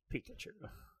 Pikachu.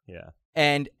 Yeah.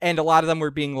 And a lot of them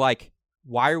were being like,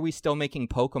 why are we still making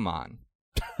Pokemon?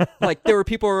 Like, there were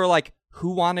people who were like,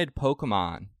 who wanted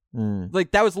Pokemon?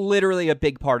 Like, that was literally a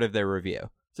big part of their review.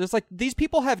 So it's like, these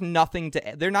people have nothing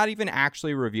to... They're not even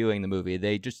actually reviewing the movie.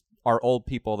 They just are old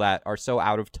people that are so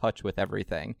out of touch with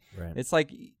everything. Right. It's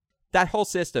like, that whole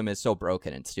system is so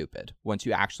broken and stupid once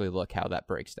you actually look how that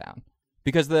breaks down.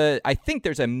 Because I think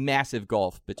there's a massive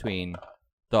gulf between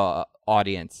the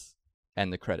audience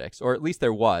and the critics. Or at least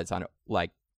there was on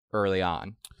like early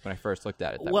on when I first looked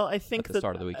at it. Well, I think at the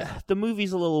start of the weekend. The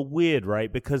movie's a little weird,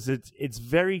 right? Because it's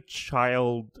very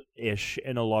childish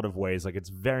in a lot of ways. Like, it's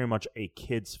very much a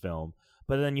kid's film.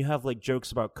 But then you have like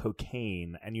jokes about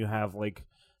cocaine, and you have like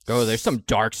there's some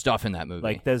dark stuff in that movie.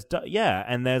 Like,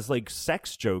 and there's like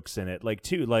sex jokes in it, like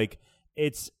too. Like,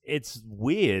 it's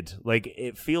weird. Like,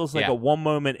 it feels like at one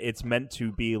moment it's meant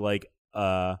to be like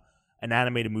an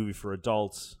animated movie for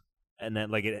adults. And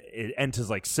then, like, it enters,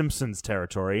 like, Simpsons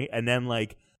territory. And then,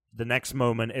 like, the next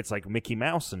moment, it's, like, Mickey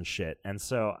Mouse and shit. And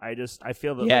so, I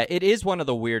feel that... Yeah, like, it is one of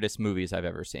the weirdest movies I've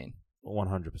ever seen.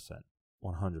 100%.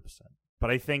 100%.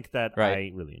 But I think that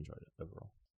I really enjoyed it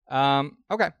overall.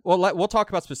 Okay. Well, we'll talk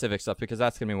about specific stuff because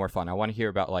that's going to be more fun. I want to hear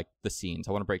about, like, the scenes.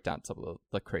 I want to break down some of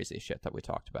the crazy shit that we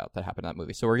talked about that happened in that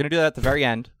movie. So we're going to do that at the very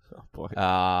end. Oh, boy.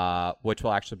 Which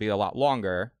will actually be a lot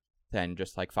longer than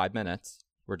just, like, 5 minutes.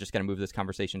 We're just going to move this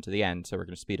conversation to the end, so we're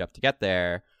going to speed up to get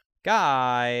there.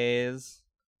 Guys!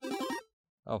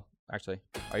 Oh, actually,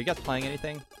 are you guys playing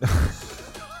anything?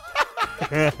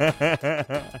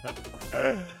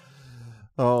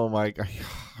 Oh, my God.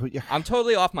 I'm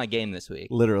totally off my game this week.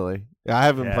 Literally. I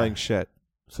haven't been playing shit,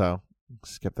 so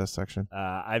skip this section.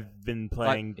 I've been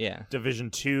playing Division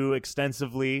 2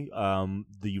 extensively.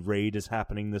 The raid is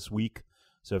happening this week,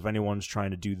 so if anyone's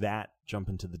trying to do that, jump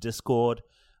into the Discord.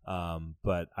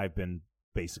 But I've been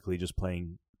basically just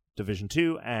playing Division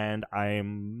 2, and I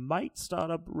might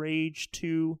start up Rage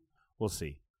 2. We'll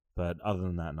see. But other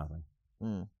than that, nothing.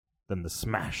 Then the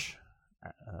Smash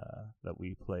that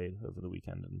we played over the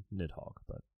weekend in Nidhogg.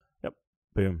 But, yep.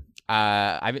 Boom.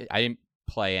 I didn't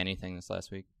play anything this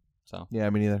last week, so... Yeah,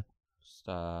 me neither. Just,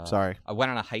 sorry. I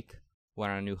went on a hike.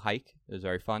 Went on a new hike. It was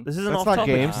very fun. This isn't That's off not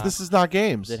topic. games. This is not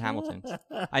games. Did Hamilton.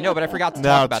 I know, but I forgot to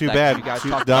talk about too that. Bad. You guys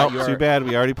talked about your... Too bad.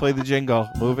 We already played the jingle.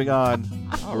 Moving on.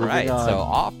 All right. So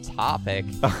off topic.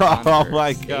 Oh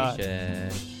my God.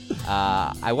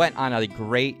 I went on a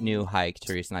great new hike,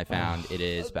 Teresa and I found. It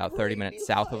is about 30 minutes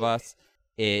south of us.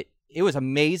 It was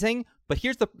amazing, but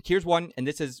here's one, and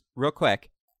this is real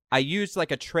quick. I used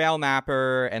like a trail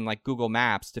mapper and like Google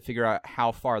Maps to figure out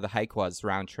how far the hike was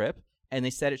round trip, and they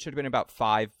said it should have been about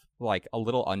a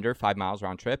little under 5 miles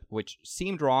round trip, which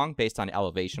seemed wrong based on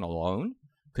elevation alone,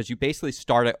 because you basically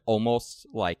start at almost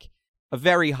like a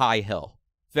very high hill,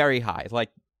 very high, like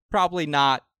probably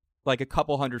not like a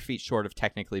couple hundred feet short of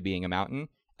technically being a mountain,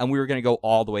 and we were going to go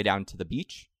all the way down to the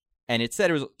beach, and it said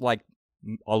it was like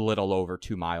a little over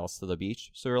 2 miles to the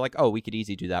beach, so we were like, oh, we could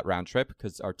easily do that round trip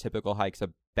because our typical hike's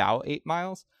about 8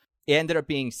 miles. It ended up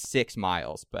being 6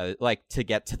 miles, but like to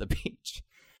get to the beach.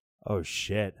 Oh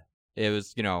shit. It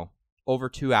was, over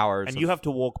 2 hours. And you have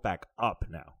to walk back up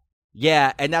now.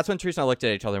 Yeah, and that's when Teresa and I looked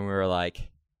at each other and we were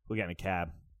like... We're getting a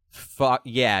cab. Fuck,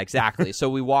 yeah, exactly. So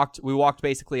we walked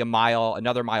basically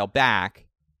another mile back,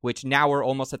 which now we're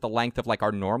almost at the length of like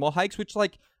our normal hikes, which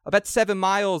like about 7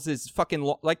 miles is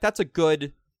fucking... like that's a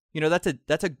good...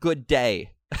 that's a good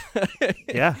day.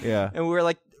 Yeah. And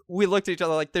we looked at each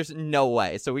other like, there's no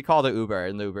way. So we called an Uber,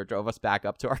 and the Uber drove us back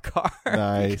up to our car.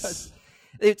 Nice.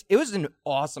 It was an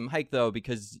awesome hike, though,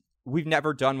 because we've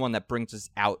never done one that brings us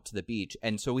out to the beach.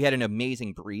 And so we had an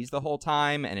amazing breeze the whole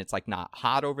time, and it's like not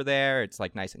hot over there. It's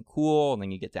like nice and cool, and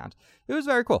then you get down. It was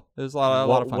very cool. It was a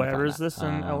lot of fun. Where is this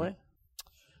in LA?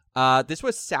 This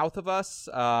was south of us.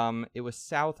 It was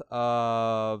south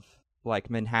of like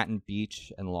Manhattan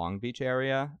Beach and Long Beach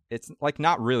area. It's like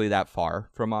not really that far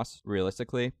from us,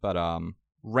 realistically, but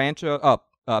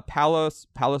Palos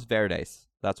Verdes.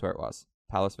 That's where it was.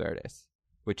 Palos Verdes,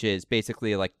 which is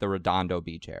basically like the Redondo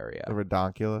Beach area. The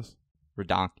Redonkulous?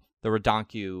 The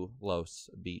Redonkulos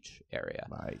Beach area.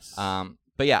 Nice.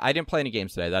 But yeah, I didn't play any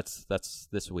games today. That's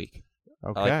this week.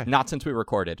 Okay. Not since we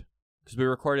recorded. Because we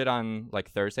recorded on like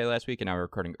Thursday last week, and now we're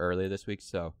recording early this week.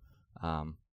 So,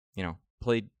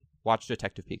 watched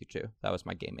Detective Pikachu. That was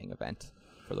my gaming event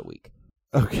for the week.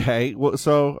 Okay. Well,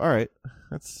 so all right,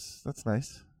 that's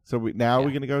nice. So we're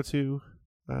going to go to.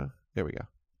 There we go.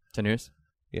 To news.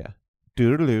 Yeah.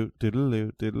 Doodaloo,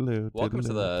 doodaloo, doodaloo. Welcome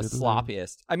to the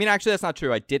sloppiest. I mean, actually, that's not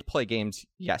true. I did play games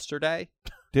yesterday.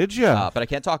 Did you? But I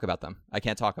can't talk about them.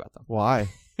 Why?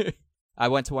 I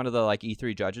went to one of the like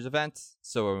E3 judges events,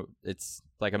 so it's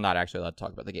like I'm not actually allowed to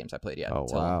talk about the games I played yet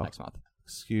until next month.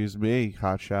 Excuse me,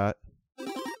 hotshot.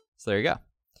 So there you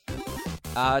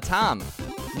go. Tom,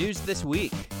 news this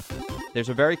week. There's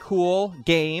a very cool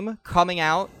game coming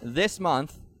out this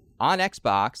month on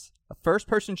Xbox, a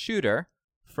first-person shooter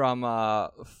from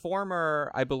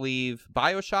former, I believe,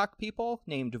 BioShock people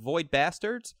named Void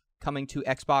Bastards, coming to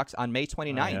Xbox on May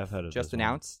 29th. Just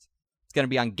announced. It's going to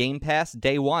be on Game Pass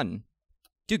day one.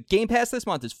 Dude, Game Pass this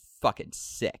month is fucking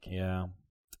sick. Yeah.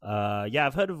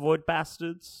 I've heard of Void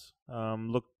Bastards.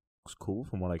 Looks cool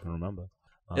from what I can remember.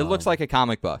 It looks like a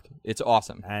comic book. It's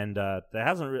awesome. And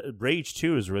Rage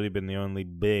 2 has really been the only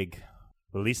big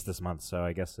release this month, so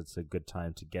I guess it's a good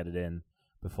time to get it in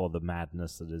before the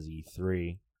madness that is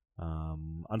E3.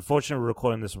 Unfortunately, we're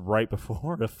recording this right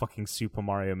before the fucking Super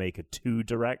Mario Maker 2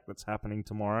 Direct that's happening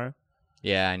tomorrow.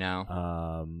 Yeah, I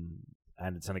know.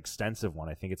 And it's an extensive one.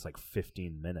 I think it's like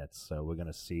 15 minutes, so we're going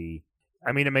to see.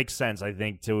 I mean, it makes sense. I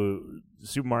think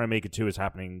Super Mario Maker 2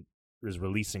 is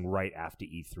releasing right after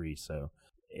E3, so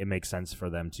it makes sense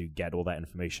for them to get all that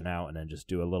information out and then just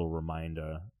do a little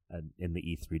reminder in the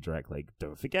E3 Direct, like,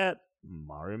 don't forget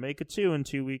Mario Maker 2 in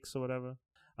 2 weeks or whatever.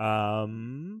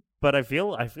 But I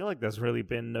feel like there's really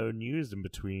been no news in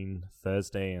between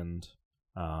Thursday and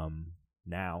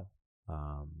now.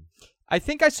 I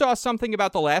think I saw something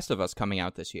about The Last of Us coming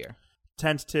out this year.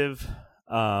 Tentative.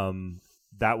 That's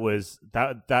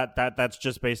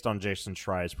just based on Jason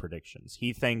Schreier's predictions.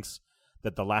 He thinks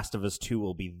that The Last of Us 2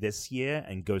 will be this year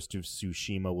and Ghost of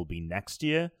Tsushima will be next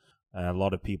year. A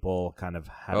lot of people kind of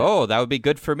have that would be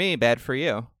good for me, bad for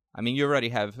you. I mean, you already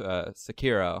have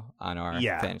Sekiro on our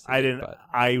fantasy.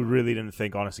 I really didn't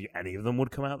think, honestly, any of them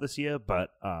would come out this year, but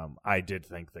I did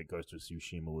think that Ghost of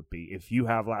Tsushima would be. If you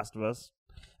have Last of Us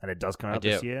and it does come out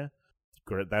this year,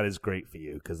 that is great for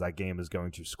you because that game is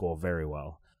going to score very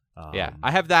well. Yeah,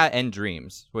 I have that and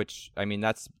Dreams, which, I mean,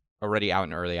 that's already out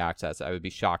in early access. I would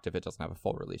be shocked if it doesn't have a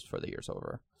full release before the year's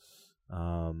over.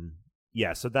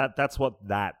 So that's what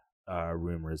that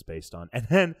rumor is based on. And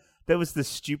then there was this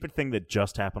stupid thing that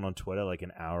just happened on Twitter like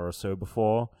an hour or so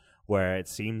before, where it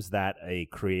seems that a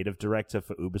creative director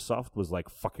for Ubisoft was like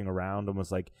fucking around and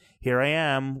was like, here I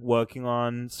am working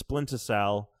on Splinter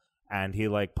Cell. And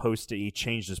he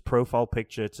changed his profile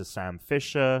picture to Sam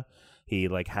Fisher. He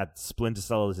like had Splinter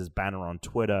Cell as his banner on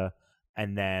Twitter.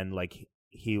 And then like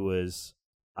he was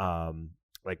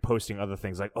like posting other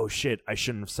things like, oh shit, I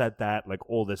shouldn't have said that, like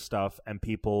all this stuff. And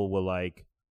people were like,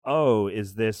 oh,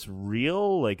 is this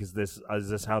real? Like, is this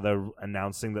how they're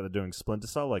announcing that they're doing Splinter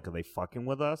Cell? Like, are they fucking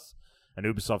with us? And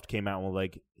Ubisoft came out and were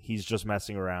like, he's just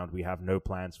messing around. We have no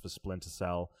plans for Splinter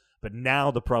Cell. But now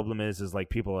the problem is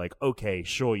like people are like, okay,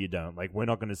 sure you don't. Like, we're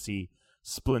not going to see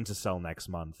Splinter Cell next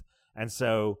month. And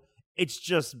so it's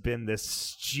just been this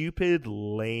stupid,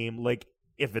 lame, like,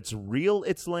 if it's real,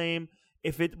 it's lame.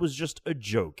 If it was just a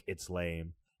joke, it's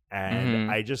lame. And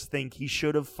I just think he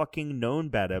should have fucking known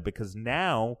better because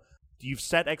now you've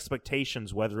set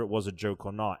expectations whether it was a joke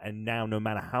or not. And now no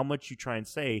matter how much you try and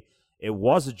say it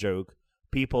was a joke,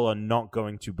 people are not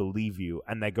going to believe you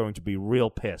and they're going to be real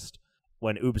pissed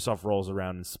when Ubisoft rolls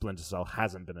around and Splinter Cell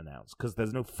hasn't been announced because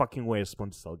there's no fucking way a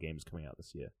Splinter Cell game is coming out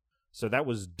this year. So that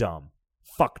was dumb.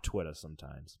 Fuck Twitter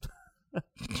sometimes.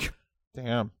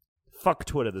 Damn. Fuck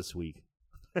Twitter this week.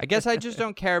 I guess I just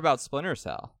don't care about Splinter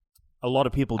Cell. A lot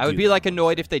of people do. I would be like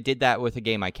annoyed if they did that with a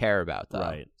game I care about, though.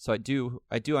 Right. So I do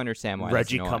understand why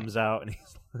Reggie comes out and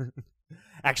he's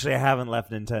actually, I haven't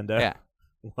left Nintendo. Yeah.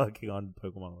 Working on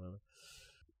Pokemon or whatever.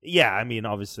 Yeah, I mean,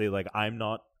 obviously, like, I'm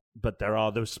not but there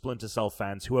are those Splinter Cell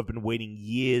fans who have been waiting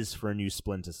years for a new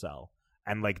Splinter Cell,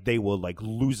 and like they were like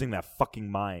losing their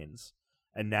fucking minds,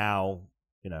 and now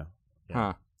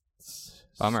Bummer.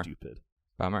 Stupid.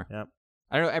 Bummer. Yep.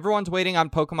 I don't know. Everyone's waiting on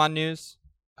Pokemon news,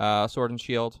 Sword and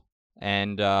Shield,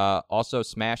 and also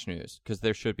Smash news, because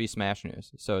there should be Smash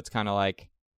news. So it's kind of like,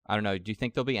 I don't know. Do you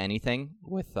think there'll be anything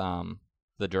with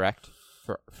the Direct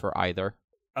for either?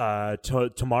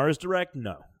 Tomorrow's Direct?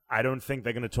 No. I don't think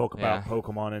they're going to talk about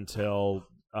Pokemon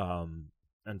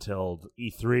until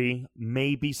E3.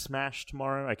 Maybe Smash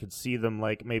tomorrow. I could see them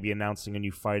like maybe announcing a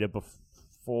new fighter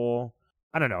before.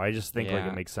 I don't know. I just think like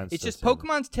it makes sense. It's just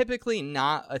Pokemon's typically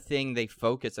not a thing they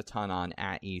focus a ton on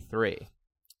at E3.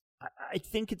 I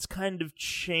think it's kind of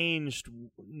changed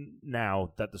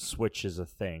now that the Switch is a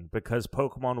thing, because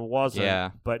Pokemon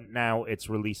wasn't, but now it's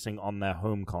releasing on their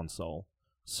home console.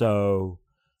 So,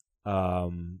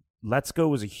 Let's Go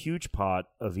was a huge part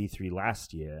of E3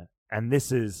 last year, and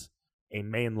this is a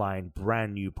mainline,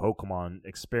 brand new Pokemon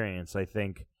experience. I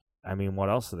think. I mean, what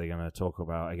else are they going to talk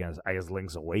about? I guess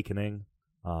Link's Awakening.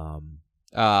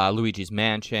 Luigi's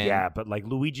Mansion. Yeah, but like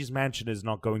Luigi's Mansion is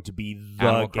not going to be the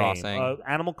Animal game. Crossing.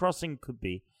 Animal Crossing could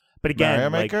be, but again, Mario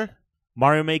Maker.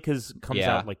 Mario Maker's comes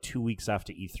out like 2 weeks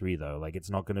after E3 though. Like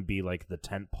it's not going to be like the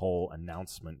tentpole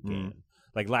announcement game.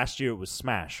 Like last year it was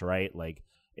Smash, right? Like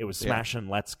it was Smash and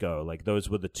Let's Go. Like those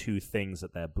were the two things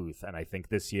at their booth, and I think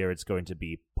this year it's going to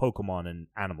be Pokemon and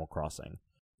Animal Crossing.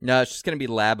 No, it's just going to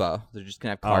be Labo. They're just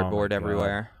going to have cardboard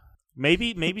everywhere.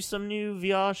 Maybe some new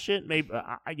VR shit. Maybe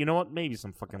you know what? Maybe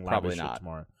some fucking Labo shit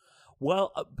tomorrow.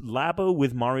 Well, Labo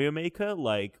with Mario Maker,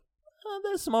 like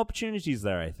there's some opportunities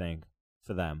there. I think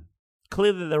for them.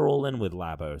 Clearly, they're all in with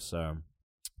Labo, so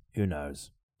who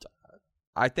knows?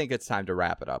 I think it's time to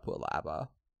wrap it up with Labo.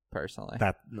 Personally,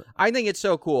 I think it's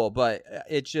so cool, but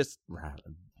it's just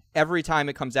every time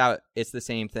it comes out, it's the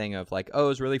same thing of like, oh,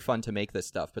 it's really fun to make this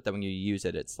stuff, but then when you use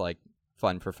it, it's like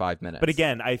fun for 5 minutes. But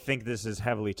again, I think this is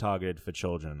heavily targeted for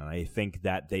children, and I think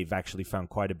that they've actually found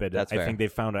quite a bit. I think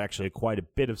they've found actually quite a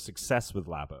bit of success with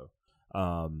Labo.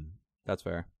 That's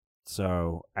fair.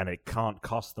 So, and it can't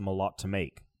cost them a lot to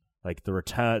make. Like the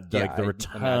returns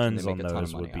on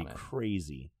those would be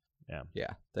crazy.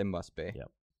 Yeah, they must be.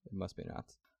 Yep. It must be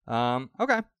nuts.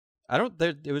 Okay.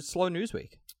 It was slow news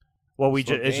week. Well, it's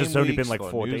just only been like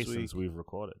 4 days since we've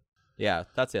recorded. Yeah,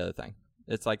 that's the other thing.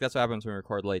 It's like that's what happens when we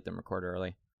record late than record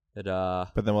early.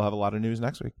 But then we'll have a lot of news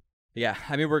next week. Yeah,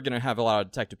 I mean we're gonna have a lot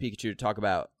of Detective Pikachu to talk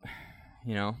about.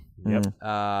 You know. Yep.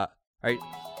 All right,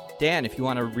 Dan, if you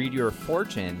want to read your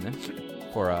fortune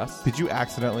for us. Did you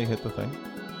accidentally hit the thing?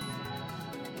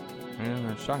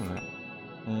 I'm shocking that.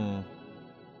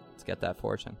 Let's get that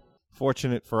fortune.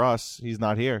 Fortunate for us, he's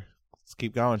not here. Let's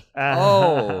keep going.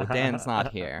 Oh, Dan's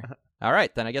not here. All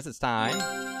right, then I guess it's time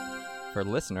for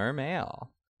listener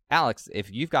mail. Alex,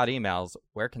 if you've got emails,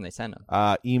 where can they send them?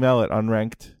 Email at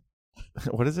unranked.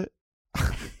 What is it?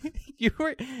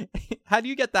 How do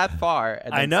you get that far?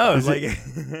 I know. It's like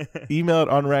email at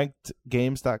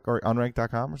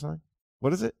unrankedgames.com or something.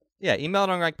 What is it? Yeah, email at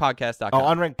unrankedpodcast.com. Oh,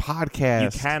 Unranked Podcast. You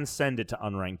can send it to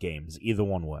Unranked Games. Either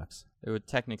one works. It would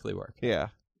technically work. Yeah.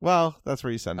 Well, that's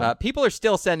where you send it. People are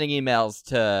still sending emails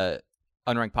to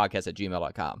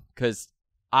unrankedpodcast@gmail.com because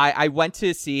I went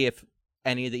to see if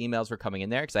any of the emails were coming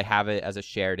in there because I have it as a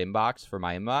shared inbox for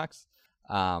my inbox.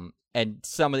 And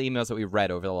some of the emails that we read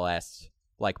over the last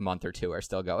month or two are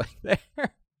still going there.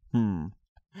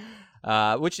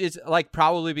 Which is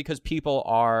probably because people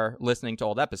are listening to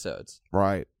old episodes.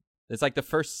 Right. It's like the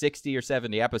first 60 or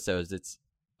 70 episodes, it's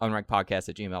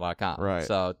unrankedpodcast@gmail.com. Right.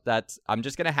 So I'm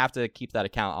just going to have to keep that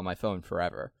account on my phone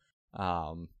forever.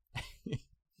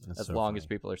 As long as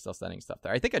people are still sending stuff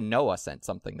there. I think a Noah sent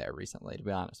something there recently, to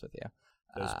be honest with you.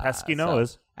 Those pesky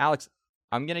Noahs. So, Alex,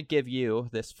 I'm going to give you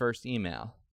this first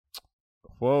email.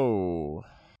 Whoa.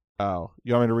 Oh,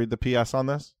 you want me to read the PS on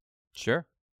this? Sure.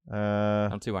 I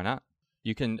don't see why not.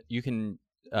 You can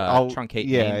truncate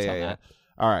names on that.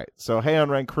 All right. So, hey,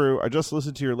 Unranked crew, I just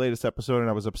listened to your latest episode, and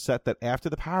I was upset that after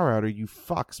the power outage, you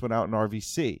fucks went out in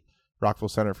RVC. Rockville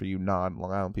Center for you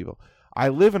non-Long Island people. I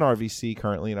live in RVC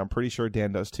currently, and I'm pretty sure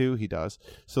Dan does too. He does.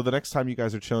 So the next time you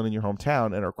guys are chilling in your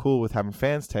hometown and are cool with having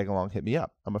fans tag along, hit me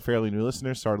up. I'm a fairly new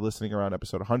listener, started listening around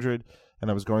episode 100, and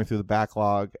I was going through the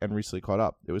backlog and recently caught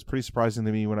up. It was pretty surprising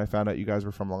to me when I found out you guys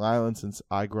were from Long Island, since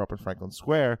I grew up in Franklin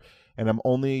Square, and I'm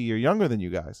only a year younger than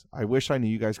you guys. I wish I knew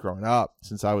you guys growing up,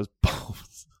 since I was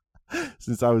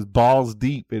balls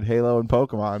deep in Halo and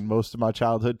Pokemon most of my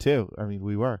childhood too. I mean,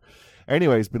 we were.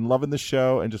 Anyways, been loving the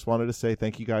show and just wanted to say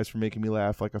thank you guys for making me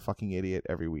laugh like a fucking idiot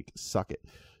every week. Suck it.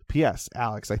 P.S.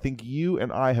 Alex, I think you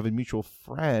and I have a mutual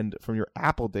friend from your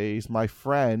Apple days. My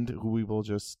friend, who we will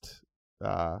just...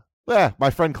 my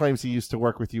friend claims he used to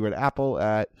work with you at Apple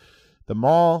at the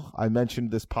mall. I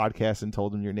mentioned this podcast and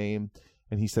told him your name,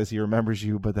 and he says he remembers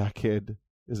you, but that kid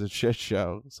is a shit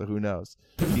show, so who knows?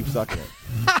 Keep sucking it.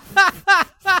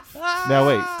 Now,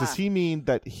 wait, does he mean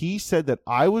that he said that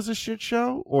I was a shit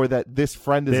show, or that this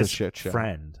friend is a shit show?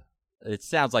 Friend. It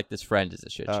sounds like this friend is a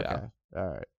shit show. All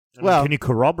right. Well, can you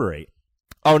corroborate?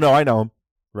 Oh, no, I know him.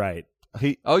 Right.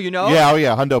 Oh, you know?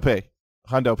 Yeah, Hundo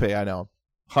P, I know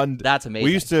him. That's amazing.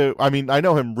 We used to, I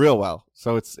know him real well.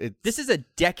 So it's This is a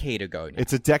decade ago now.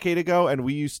 It's a decade ago, and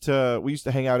we used to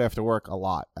hang out after work a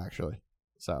lot, actually.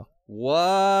 So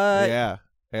what? Yeah,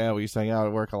 we used to hang out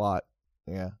at work a lot.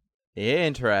 Yeah.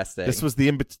 Interesting. Was this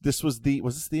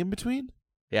the in between?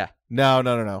 Yeah. No.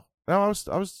 No, I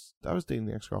was dating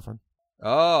the ex-girlfriend.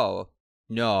 Oh,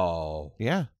 no.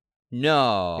 Yeah.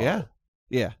 No. Yeah.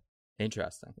 Yeah.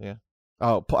 Interesting. Yeah.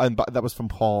 Oh, and that was from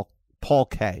Paul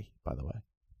K, by the way.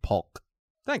 Polk.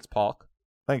 Thanks, Paul.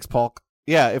 Thanks, Polk.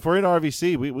 Yeah, if we're in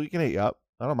RVC, we can hit you up.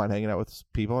 I don't mind hanging out with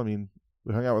people. I mean,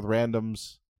 we hang out with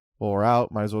randoms while we're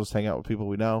out. Might as well just hang out with people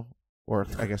we know, or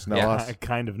I guess know us. I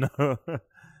kind of know.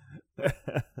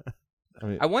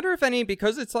 I wonder if any,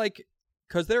 because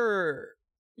there are,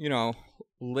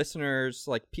 listeners,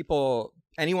 like people,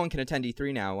 anyone can attend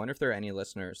E3 now. I wonder if there are any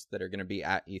listeners that are going to be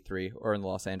at E3 or in the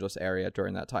Los Angeles area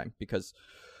during that time, because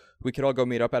we could all go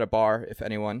meet up at a bar if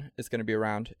anyone is going to be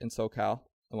around in SoCal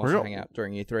and wants to hang out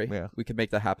during E3. Yeah. We could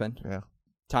make that happen. Yeah.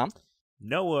 Tom?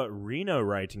 Noah Reno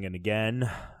writing in again.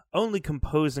 Only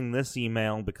composing this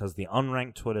email because the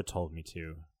unranked Twitter told me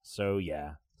to. So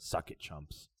yeah, suck it,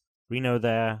 chumps. Reno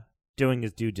there, doing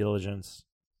his due diligence,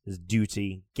 his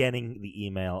duty, getting the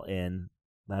email in.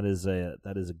 That is a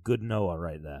good Noah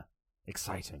right there.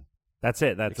 Exciting. That's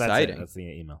it. That's Exciting. It. That's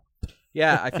the email.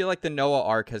 Yeah, I feel like the Noah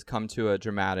arc has come to a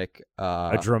dramatic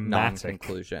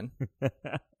non-conclusion.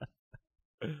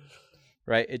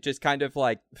 Right? It just kind of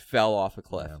like fell off a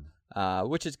cliff,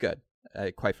 which is good,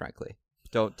 quite frankly.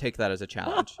 Don't take that as a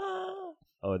challenge.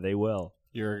 Oh, they will.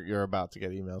 You're about to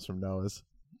get emails from Noah's.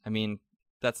 I mean,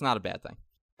 that's not a bad thing.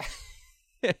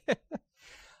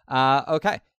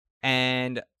 Okay.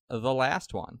 And the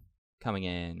last one coming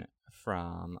in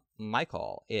from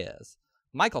Michael is,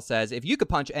 Michael says, if you could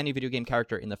punch any video game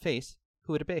character in the face,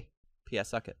 who would it be? P.S.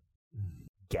 Suck it.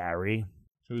 Gary.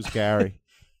 Who's Gary?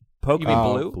 You mean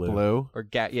Blue? Blue? Or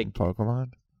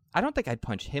Pokemon? I don't think I'd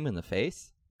punch him in the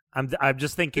face. I'm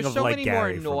just thinking There's of so like many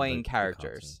Gary more annoying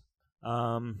characters.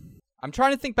 I'm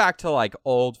trying to think back to like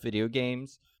old video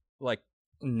games, like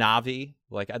Navi.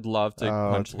 Like I'd love to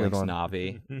punch Link's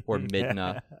Navi or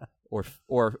Midna or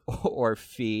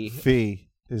Fee. Fee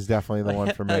is definitely the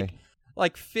one for me.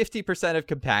 Like 50% of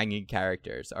companion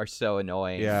characters are so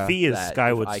annoying. Yeah. Fee is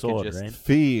Skyward Sword, just, right?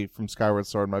 Fee from Skyward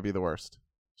Sword might be the worst.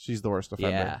 She's the worst offender.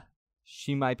 Yeah,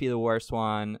 she might be the worst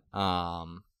one.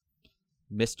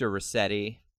 Mr.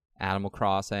 Rossetti, Animal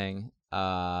Crossing.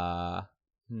 I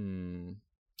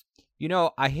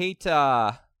hate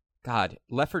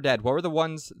Left 4 Dead. What were the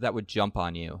ones that would jump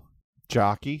on you?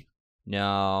 Jockey?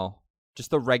 No,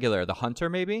 just the regular, the hunter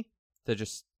maybe.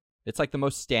 It's like the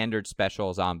most standard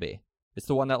special zombie. It's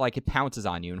the one that like it pounces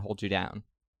on you and holds you down.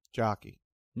 Jockey.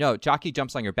 No, Jockey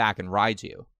jumps on your back and rides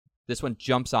you. This one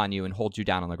jumps on you and holds you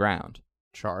down on the ground.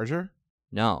 Charger?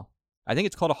 No, I think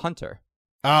it's called a hunter.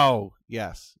 Oh,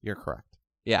 yes, you're correct.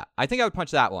 Yeah, I think I would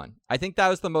punch that one. I think that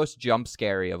was the most jump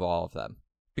scary of all of them.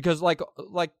 Because like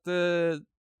the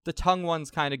tongue one's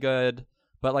kind of good,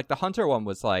 but like the hunter one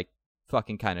was like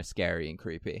fucking kind of scary and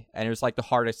creepy. And it was like the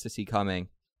hardest to see coming.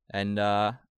 And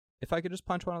if I could just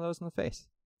punch one of those in the face,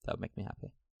 that would make me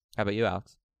happy. How about you,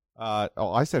 Alex?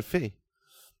 I said Fee.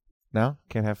 No?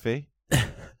 Can't have Fee?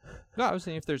 No, I was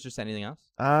saying if there's just anything else.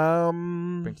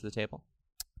 Bring to the table.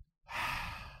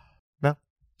 No.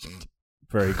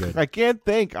 Very good. I can't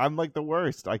think. I'm like the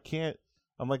worst. I can't.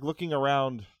 I'm like looking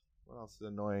around. What else is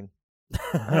annoying?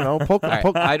 I don't know.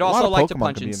 Right. I'd also like to Pokemon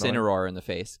punch can be Incineroar in the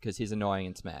face because he's annoying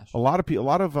in Smash. A lot of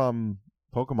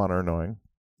Pokemon are annoying.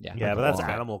 Yeah. Yeah, but that's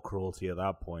animal cruelty at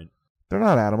that point. They're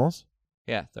not animals.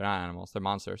 Yeah, they're not animals. They're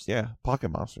monsters. Yeah, pocket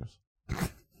monsters.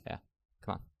 Yeah.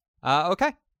 Come on.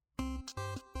 Okay.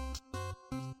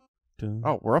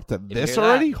 Oh, we're up to you this hear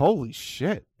already? that? Holy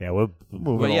shit. Yeah, we're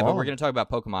moving Well, yeah, along. but we're going to talk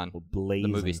about Pokemon.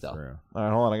 blazing movie still. through. All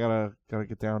right, hold on. I gotta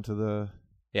get down to the...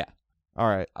 Yeah. All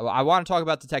right. I want to talk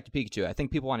about Detective Pikachu. I think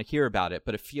people want to hear about it,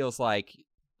 but it feels like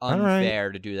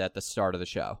unfair to do that at the start of the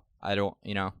show. I don't,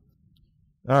 All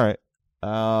right.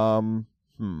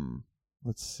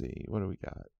 Let's see. What do we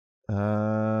got?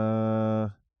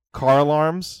 Car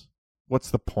alarms. What's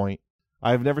the point?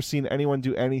 I've never seen anyone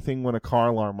do anything when a car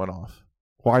alarm went off.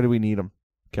 Why do we need them?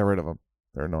 Get rid of them.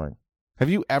 They're annoying. Have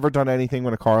you ever done anything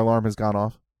when a car alarm has gone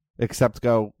off? Except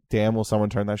go, damn, will someone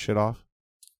turn that shit off?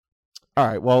 All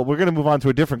right, well, we're going to move on to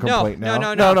a different complaint now.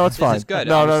 No, it's fine. This is good.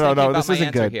 No, this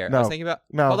isn't good. Here. No. I was thinking about,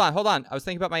 no. Hold on. I was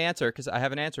thinking about my answer because I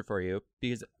have an answer for you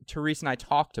because Therese and I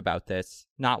talked about this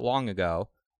not long ago,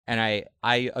 and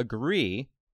I agree.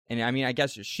 And I mean, I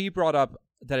guess she brought up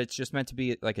that it's just meant to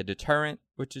be like a deterrent,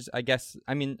 which is, I guess,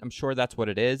 I mean, I'm sure that's what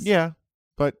it is. Yeah,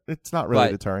 but it's not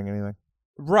really deterring anything.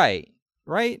 Right?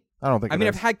 I don't think I mean,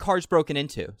 I've had cars broken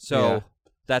into, so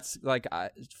that's like,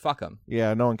 fuck them.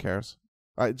 Yeah, no one cares.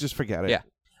 Just forget it. Yeah.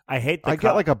 I hate I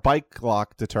get like a bike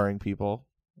lock deterring people.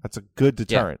 That's a good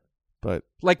deterrent. But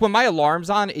like when my alarm's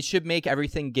on, it should make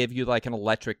everything give you like an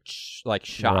electric shock.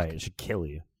 Right, it should kill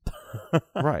you.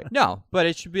 Right. No, but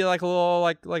it should be like a little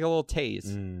like a little tase,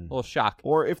 a little shock.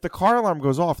 Or if the car alarm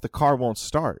goes off, the car won't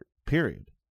start. Period.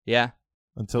 Yeah.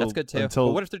 Until that's good too.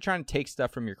 But what if they're trying to take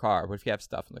stuff from your car? What if you have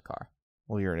stuff in the car?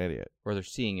 Well, you're an idiot. Or they're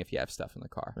seeing if you have stuff in the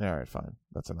car. All right, fine.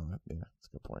 That's a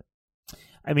good point.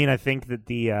 I mean, I think that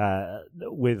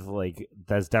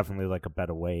there's definitely like a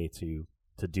better way to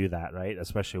do that, right?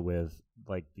 Especially with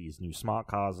like these new smart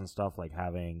cars and stuff, like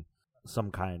having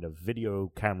some kind of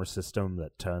video camera system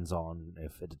that turns on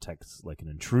if it detects like an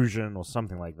intrusion or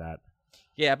something like that.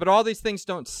 Yeah, but all these things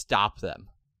don't stop them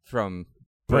from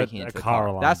breaking into the car.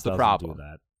 Alarm That's the problem. Do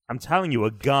that. I'm telling you,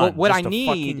 a gun. Well, what just I need,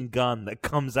 fucking gun that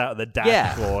comes out of the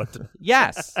dashboard.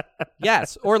 Yeah.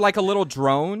 Yes, or like a little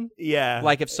drone. Yeah,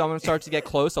 like if someone starts to get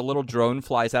close, a little drone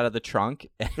flies out of the trunk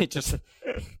and it just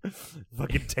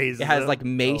fucking tases. It has them. like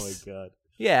mace. Oh my god.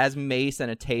 Yeah, it has mace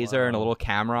and a taser and a little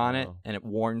camera on it, and it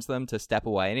warns them to step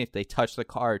away. And if they touch the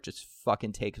car, it just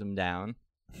fucking takes them down.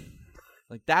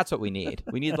 Like that's what we need.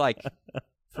 We need like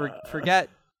forget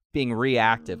being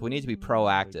reactive. We need to be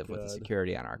proactive with the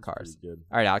security on our cars. All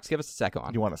right, Alex, give us a second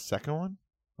one. You want a second one?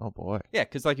 Oh boy. Yeah,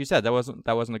 because like you said, that wasn't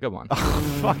a good one.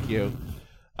 Fuck you.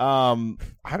 I'm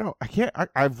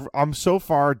so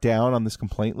far down on this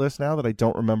complaint list now that I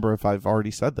don't remember if I've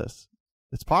already said this.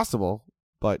 It's possible,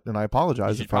 but and I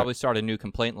apologize. You should probably start a new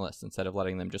complaint list instead of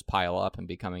letting them just pile up and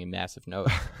becoming a massive note.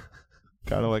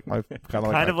 kind of like the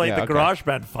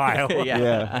GarageBand file.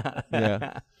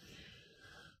 Yeah.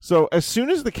 So as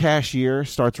soon as the cashier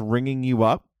starts ringing you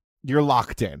up, you're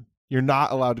locked in. You're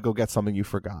not allowed to go get something you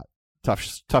forgot.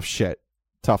 Tough shit.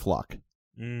 Tough luck.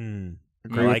 Agree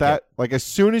with that? Like as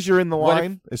soon as you're in the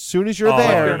line, as soon as you're there.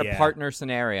 What if you're in a partner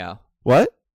scenario?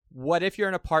 What? What if you're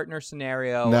in a partner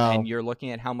scenario and you're looking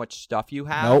at how much stuff you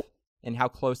have? Nope. And how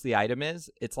close the item is,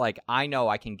 it's like, I know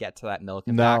I can get to that milk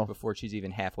and back before she's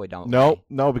even halfway down. No,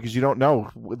 because you don't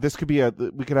know. This could be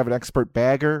we could have an expert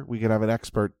bagger. We could have an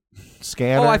expert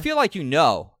scanner. Oh, I feel like you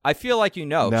know. You're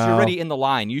already in the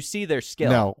line. You see their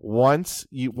skill. No, once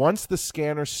the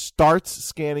scanner starts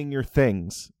scanning your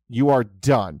things, you are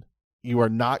done. You are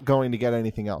not going to get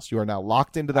anything else. You are now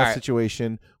locked into that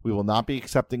situation. We will not be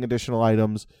accepting additional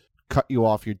items. Cut you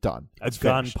off. You're done. A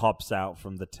gun pops out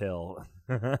from the till.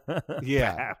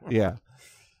 Yeah.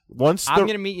 I'm going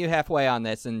to meet you halfway on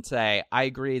this and say I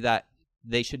agree that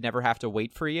they should never have to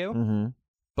wait for you. Mm-hmm.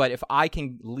 But if I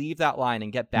can leave that line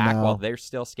and get back while they're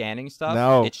still scanning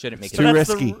stuff, it shouldn't make it too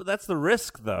risky. That's the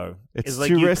risk, though. It's like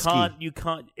too risky. You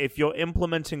can't if you're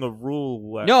implementing a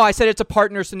rule. No, I said it's a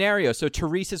partner scenario. So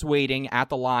Therese is waiting at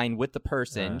the line with the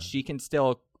person. She can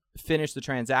still finish the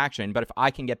transaction, but if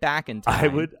I can get back in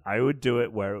time, I would do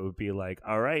it where it would be like,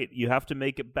 all right, you have to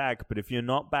make it back, but if you're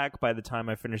not back by the time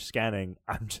I finish scanning,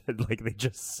 I'm just, like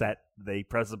they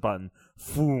press a button,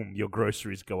 boom, your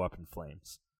groceries go up in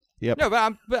flames. Yep. No,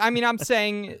 but I'm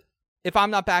saying if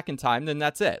I'm not back in time, then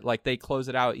that's it. Like they close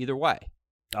it out either way.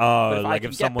 Oh, like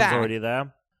if someone's already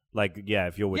there, like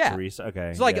if you're with Teresa,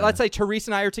 okay. So let's say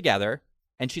Teresa and I are together,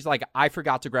 and she's like, I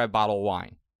forgot to grab a bottle of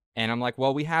wine. And I'm like,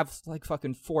 well, we have like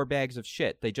fucking 4 bags of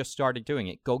shit. They just started doing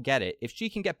it. Go get it. If she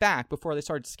can get back before they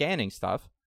start scanning stuff.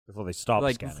 Before they stop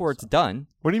like scanning before stuff. It's done.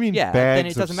 What do you mean bags then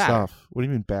it doesn't of matter. stuff? What do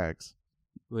you mean bags?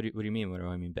 What do you mean? What do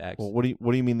I mean bags? Well, what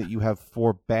do you mean that you have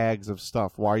 4 bags of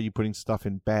stuff? Why are you putting stuff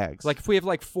in bags? Like if we have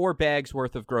like 4 bags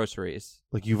worth of groceries.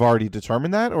 Like you've already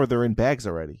determined that, or they're in bags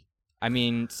already? I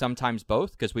mean, sometimes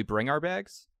both, because we bring our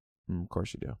bags. Of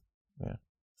course you do. Yeah.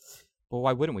 Well,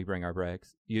 why wouldn't we bring our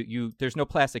bags? There's no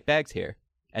plastic bags here.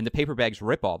 And the paper bags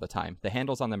rip all the time. The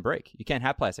handles on them break. You can't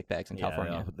have plastic bags in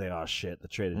California. They are shit. The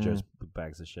Trader Joe's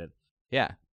bags of shit.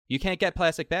 Yeah. You can't get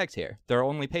plastic bags here. They're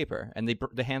only paper, and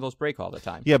the handles break all the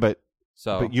time. Yeah, but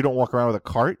But you don't walk around with a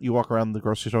cart? You walk around the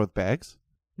grocery store with bags?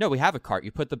 No, we have a cart.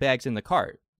 You put the bags in the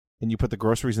cart. And you put the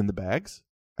groceries in the bags?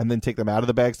 and then take them out of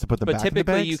the bags to put them But back in the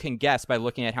typically, bags? you can guess by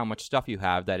looking at how much stuff you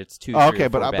have that it's 2, Oh, 3, okay,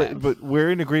 or 4 bags. but we're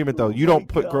in agreement though. You don't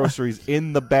put groceries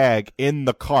in the bag in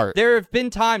the cart. There have been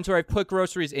times where I've put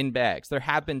groceries in bags. There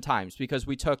have been times because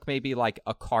we took maybe like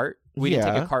a cart. We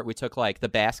didn't take a cart. We took like the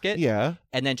basket. Yeah.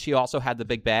 And then she also had the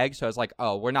big bag. So I was like,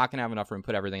 oh, we're not going to have enough room to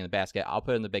put everything in the basket. I'll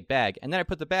put it in the big bag. And then I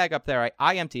put the bag up there.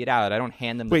 I empty it out. I don't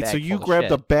hand them the Wait, bag. so you full of grabbed shit.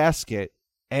 the basket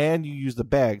and you used the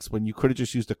bags when you could have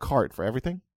just used a cart for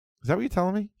everything? Is that what you're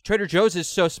telling me? Trader Joe's is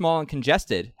so small and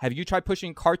congested. Have you tried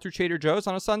pushing a cart through Trader Joe's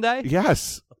on a Sunday?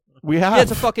 Yes, we have. Yeah, it's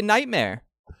a fucking nightmare.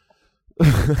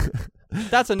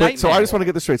 That's a nightmare. So I just want to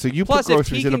get this straight. So you Plus, put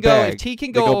groceries in a bag. If T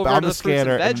can they go over on to the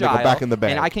scanner fruits and and veg they go aisle, back in the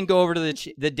bag. and I can go over to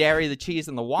the dairy, the cheese,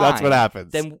 and the wine. That's what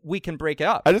happens. Then we can break it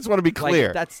up. I just want to be clear.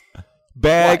 Like, that's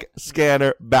bag, what?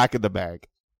 scanner, back in the bag,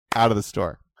 out of the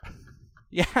store.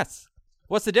 Yes.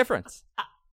 What's the difference?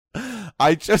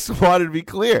 I just want to be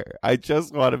clear. I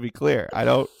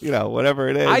don't, whatever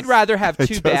it is. I'd rather have I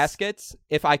 2 baskets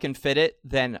if I can fit it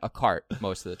than a cart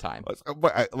most of the time.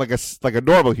 Like a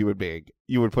normal human being,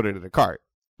 you would put it in a cart.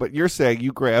 But you're saying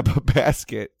you grab a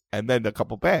basket and then a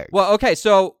couple bags. Well, okay,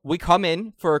 so we come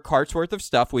in for a cart's worth of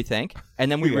stuff, we think,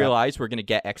 and then we Yeah. realize we're going to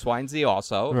get X, Y, and Z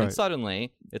also, Right. and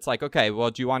suddenly it's like, okay,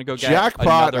 well, do you want to go get Jackpot!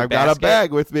 another I've got a basket?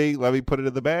 bag with me. Let me put it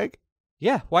in the bag.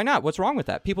 Yeah, why not? What's wrong with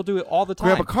that? People do it all the time.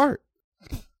 Grab a cart.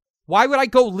 Why would I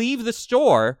go leave the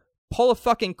store, pull a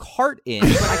fucking cart in,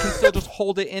 when I can still just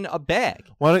hold it in a bag?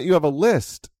 Why don't you have a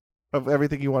list of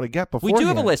everything you want to get We beforehand? do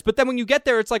have a list, but then when you get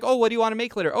there, it's like, oh, what do you want to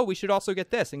make later? Oh, we should also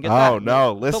get this and get Oh, that.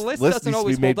 no. The List list needs doesn't to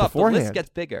always be made hold up. The beforehand. list gets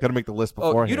bigger. Got to make the list Oh,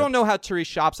 beforehand. you don't know how Therese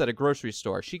shops at a grocery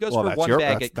store. She goes Well, for that's one your-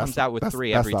 bag. that's- It comes that's- out with that's-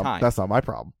 3 that's every not- time. That's not my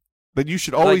problem. But you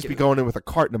should always Like- be going in with a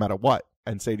cart no matter what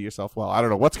and say to yourself, well, I don't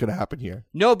know what's going to happen here.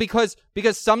 No, because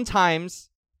sometimes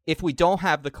if we don't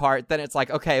have the cart, then it's like,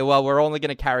 okay, well, we're only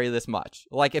going to carry this much.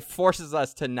 Like, it forces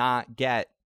us to not get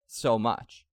so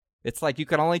much. It's like you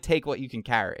can only take what you can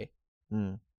carry.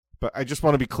 But I just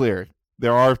want to be clear.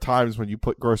 There are times when you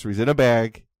put groceries in a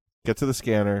bag, get to the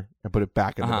scanner, and put it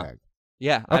back in the bag.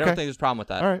 Yeah, I don't Okay. think there's a problem with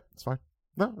that. All right, it's fine.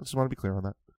 No, I just want to be clear on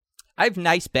that. I have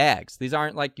nice bags. These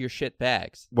aren't like your shit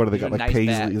bags. What do they These got? are Like nice paisley?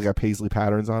 bags. They got paisley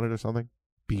patterns on it or something?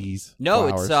 Bees. No,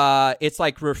 flowers. it's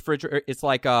like refrigerator. It's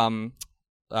like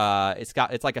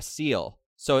it's like a seal.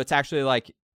 So it's actually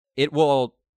like it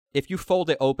will. If you fold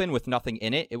it open with nothing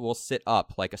in it, it will sit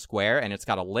up like a square, and it's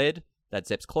got a lid that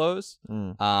zips closed.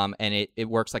 And it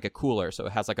works like a cooler, so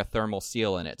it has like a thermal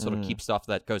seal in it, so it'll keep stuff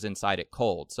that goes inside it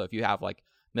cold. So if you have like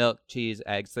milk, cheese,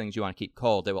 eggs, things you want to keep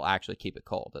cold, it will actually keep it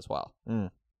cold as well.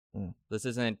 This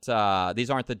isn't. These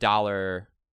aren't the $1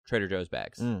 Trader Joe's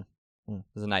bags. This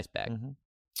is a nice bag.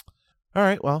 All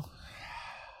right, well,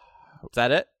 Is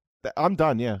that it? I'm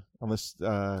done, yeah. Unless,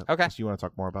 Okay. unless you want to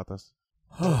talk more about this.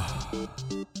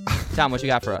 Tom, what you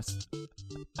got for us?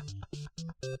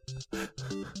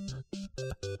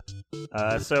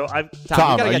 So I've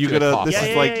Tom, we gotta are get you to a gonna- cough this button.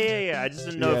 is like- I just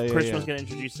didn't know Yeah, if yeah, Chris yeah. was going to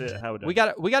introduce it. How We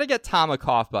gotta get Tom a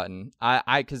cough button.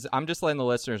 Because I'm just letting the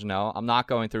listeners know I'm not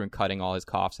going through and cutting all his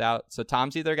coughs out. So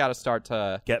Tom's either got to start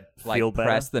to get like feel better.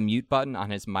 press the mute button on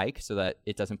his mic so that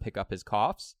it doesn't pick up his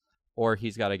coughs, or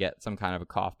he's got to get some kind of a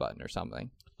cough button or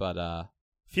something. But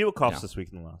Fewer coughs Yeah. this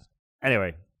week than last.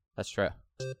 Anyway, that's true.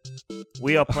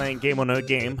 we are playing Game or No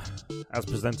Game, as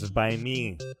presented by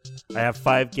me. I have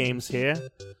 5 games here,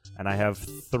 and I have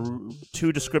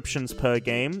 2 descriptions per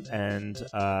game, and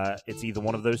it's either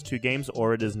one of those 2 games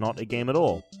or it is not a game at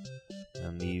all.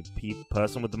 And the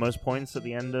person with the most points at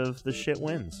the end of the shit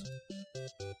wins.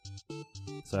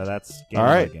 So that's Game All or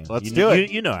No right, Game. let's You do kn-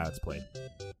 it. You know how it's played.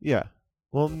 Yeah.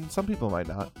 Well, some people might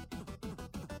not.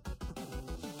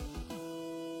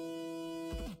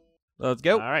 Let's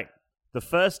go. All right. The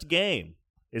first game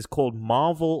is called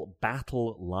Marvel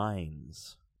Battle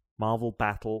Lines. Marvel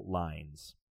Battle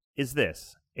Lines. Is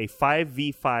this a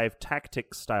 5v5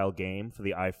 tactics style game for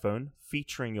the iPhone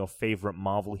featuring your favorite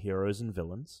Marvel heroes and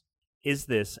villains? Is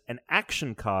this an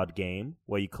action card game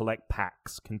where you collect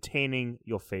packs containing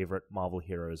your favorite Marvel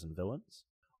heroes and villains?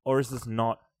 Or is this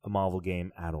not a Marvel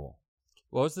game at all?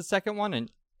 What was the second one?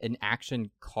 An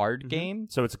action card game?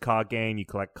 So it's a card game, you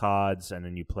collect cards, and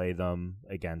then you play them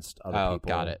against other Oh, people.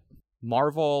 got it.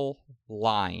 Marvel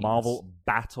Lines. Marvel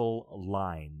Battle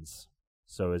Lines.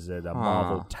 So is it a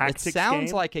Marvel Tactics It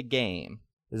sounds game? like a game.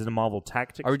 Is it a Marvel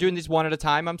Tactics? Are we doing these one at a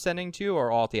time I'm sending to you,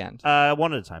 or all at the end?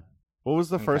 One at a time. What was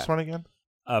the first Okay. one again?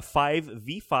 A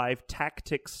 5v5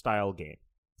 tactics style game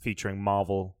featuring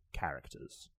Marvel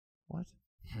characters. What?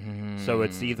 So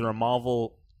it's either a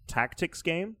Marvel Tactics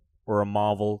game or a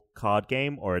Marvel card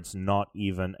game, or it's not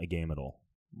even a game at all.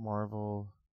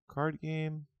 Marvel card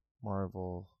game?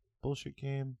 Marvel bullshit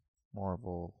game?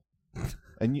 Marvel.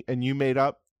 and you made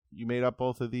up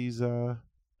both of these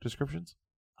descriptions?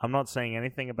 I'm not saying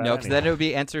anything about No, because then it would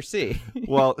be answer C.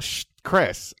 Well,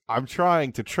 Chris, I'm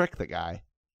trying to trick the guy.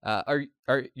 Are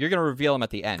you're going to reveal them at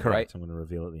the end, Correct. right? I'm going to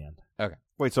reveal at the end. Okay.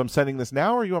 Wait, so I'm sending this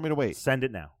now, or you want me to wait? Send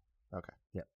it now. Okay.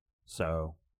 Yep.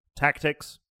 So,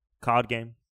 tactics, card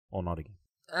game, or not a game?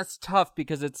 That's tough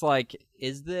because it's like,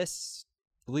 is this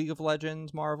League of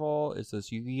Legends Marvel? Is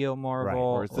this Yu-Gi-Oh Marvel? Right.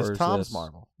 Or is this Tom's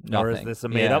Marvel? Nothing. Or is this a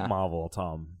made-up Marvel,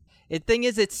 Tom? The thing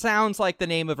is, it sounds like the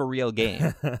name of a real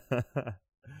game.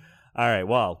 All right,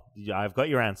 well, I've got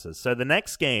your answers. So the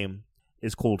next game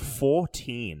is called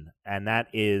 14, and that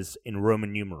is in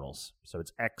Roman numerals. So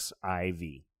it's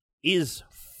XIV. Is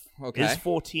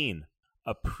 14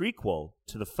 a prequel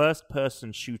to the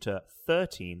first-person shooter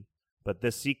 13, but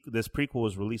this prequel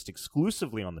was released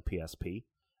exclusively on the PSP,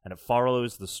 and it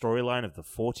follows the storyline of the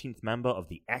 14th member of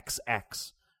the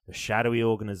XX, the shadowy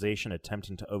organization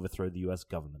attempting to overthrow the U.S.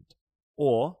 government?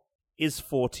 Or is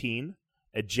 14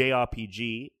 a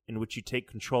JRPG in which you take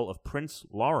control of Prince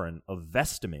Lauren of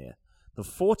Vestamir, the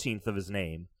 14th of his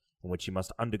name, in which he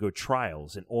must undergo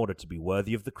trials in order to be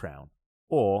worthy of the crown?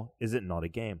 Or is it not a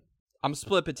game? I'm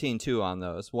split between two on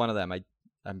those. One of them,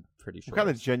 I'm pretty sure. I'm kind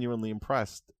of genuinely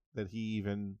impressed that he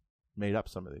even made up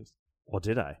some of these. Or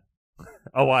did I?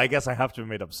 Oh, well, I guess I have to have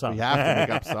made up some. You have to make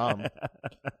up some.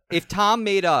 If Tom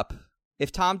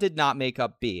did not make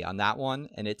up B on that one,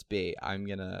 and it's B, I'm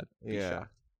gonna be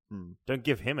shocked. Don't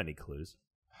give him any clues.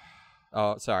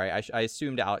 Oh, sorry. I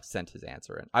assumed Alex sent his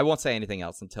answer in. I won't say anything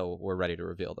else until we're ready to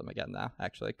reveal them again now.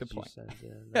 Actually, good point.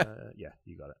 Yeah,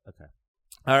 you got it. Okay.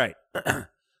 All right.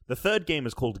 The third game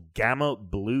is called Gamma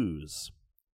Blues.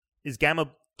 Is Gamma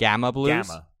Blues?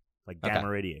 Gamma, like gamma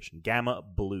radiation. Gamma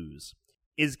Blues.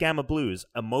 Is Gamma Blues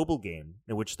a mobile game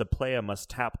in which the player must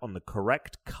tap on the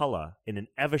correct color in an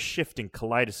ever-shifting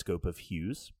kaleidoscope of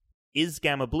hues? Is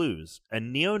Gamma Blues a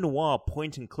neo-noir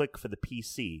point-and-click for the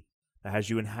PC that has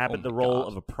you inhabit the role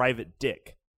of a private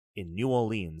dick in New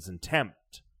Orleans,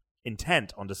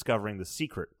 intent on discovering the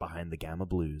secret behind the Gamma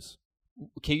Blues?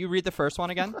 Can you read the first one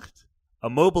again? A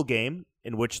mobile game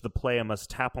in which the player must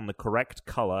tap on the correct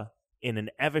color in an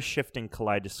ever-shifting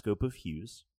kaleidoscope of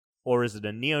hues? Or is it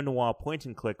a neo-noir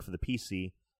point-and-click for the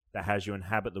PC that has you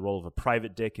inhabit the role of a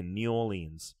private dick in New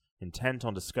Orleans, intent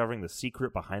on discovering the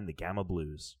secret behind the Gamma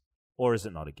Blues? Or is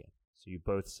it not a game? So you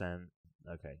both sent...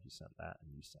 Okay, you sent that,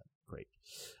 and you sent... Great.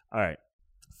 All right.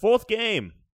 Fourth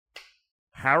game.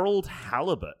 Harold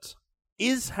Halibut.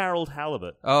 Is Harold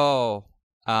Halibut... Oh,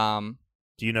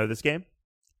 Do you know this game?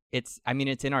 it's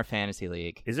in our fantasy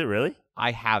league. Is it really?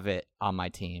 I have it on my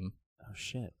team. Oh,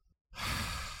 shit.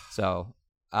 So,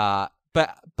 but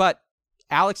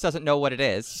Alex doesn't know what it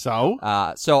is. So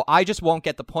I just won't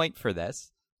get the point for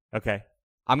this. Okay.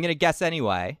 I'm going to guess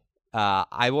anyway.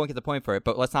 I won't get the point for it,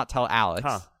 but let's not tell Alex.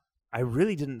 Huh. I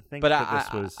really didn't think But that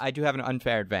this was... I do have an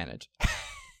unfair advantage.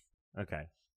 Okay.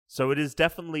 So it is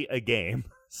definitely a game.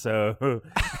 So...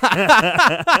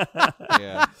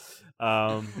 yeah.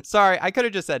 Sorry, I could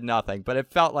have just said nothing, but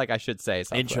it felt like I should say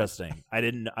something. Interesting.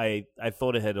 I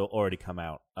thought it had already come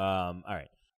out. All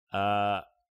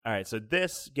right. So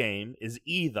this game is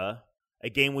either a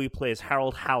game where you play as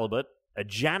Harold Halibut, a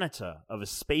janitor of a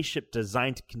spaceship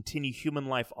designed to continue human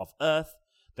life off Earth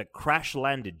that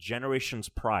crash-landed generations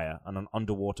prior on an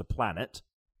underwater planet,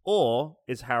 or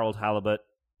is Harold Halibut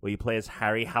where you play as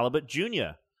Harry Halibut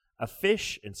Jr., a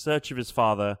fish in search of his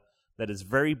father that is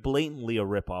very blatantly a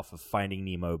ripoff of Finding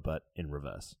Nemo, but in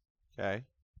reverse. Okay.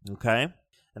 Okay?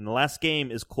 And the last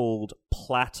game is called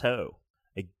Plateau.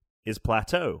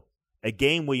 Plateau a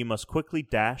game where you must quickly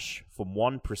dash from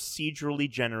one procedurally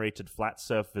generated flat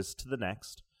surface to the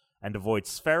next and avoid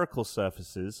spherical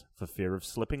surfaces for fear of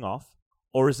slipping off?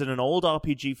 Or is it an old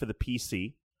RPG for the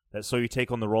PC that saw you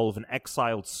take on the role of an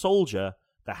exiled soldier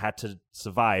that had to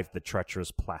survive the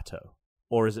treacherous plateau?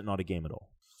 Or is it not a game at all?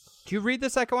 Can you read the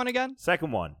second one again?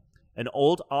 Second one, an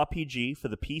old RPG for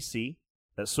the PC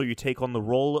that saw you take on the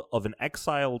role of an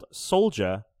exiled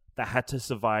soldier that had to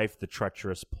survive the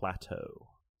treacherous plateau.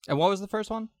 And what was the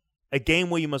first one? A game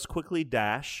where you must quickly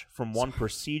dash from one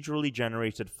procedurally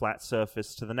generated flat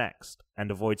surface to the next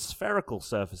and avoid spherical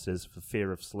surfaces for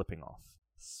fear of slipping off.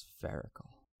 Spherical.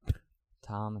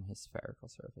 Tom and his spherical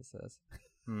surfaces.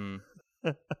 All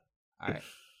right.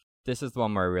 This is the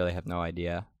one where I really have no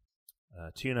idea.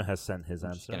 Tuna has sent his I'm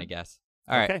answer. just going to guess.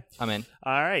 All right. Okay. I'm in.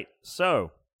 All right.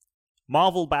 So,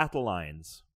 Marvel Battle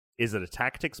Lines. Is it a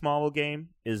tactics Marvel game?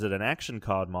 Is it an action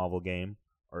card Marvel game?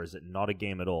 Or is it not a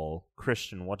game at all?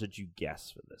 Christian, what did you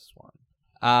guess for this one?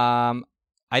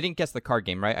 I didn't guess the card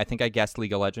game, right? I think I guessed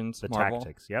League of Legends. The Marvel.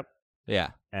 tactics, yep. Yeah.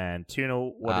 And Tuna,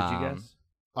 what did you guess?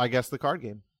 I guess the card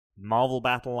game. Marvel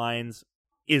Battle Lines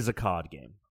is a card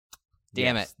game.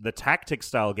 Damn it. The tactic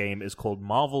style game is called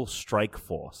Marvel Strike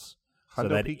Force. So Hundo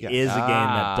that P. guess. is a game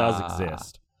that does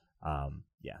exist.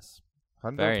 Yes.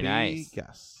 Hundo Very P. nice.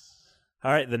 Guess.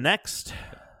 All right, the next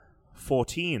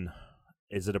 14.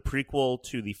 Is it a prequel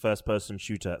to the first-person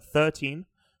shooter 13?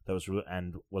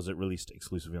 Was it released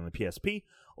exclusively on the PSP?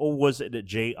 Or was it a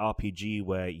JRPG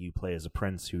where you play as a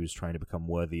prince who is trying to become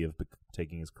worthy of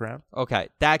taking his crown? Okay,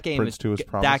 that game Prince is 2 is that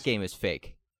promised. game is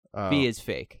fake. B is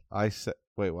fake. I said,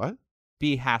 wait, what?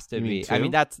 B has to You mean be. 2? I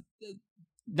mean, that's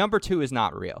number 2 is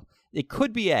not real. It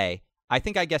could be A. I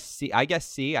guess C. I guess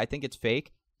C. I think it's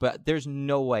fake, but there's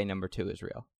no way number 2 is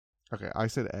real. Okay, I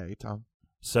said A, Tom.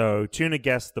 So Tuna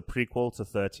guessed the prequel to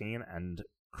 13, and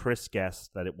Chris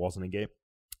guessed that it wasn't a game.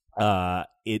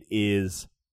 It is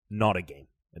not a game.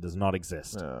 It does not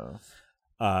exist.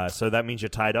 Oh, So that means you're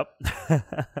tied up.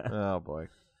 oh boy.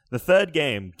 The third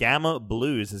game, Gamma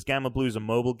Blues. Is Gamma Blues a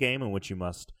mobile game in which you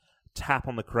must tap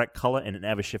on the correct color in an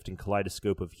ever-shifting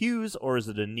kaleidoscope of hues, or is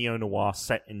it a neo-noir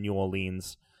set in New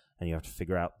Orleans, and you have to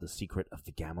figure out the secret of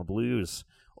the Gamma Blues?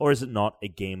 Or is it not a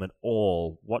game at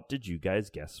all? What did you guys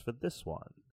guess for this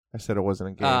one? I said it wasn't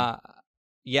a game.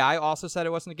 Yeah, I also said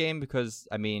it wasn't a game because,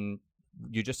 I mean,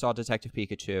 you just saw Detective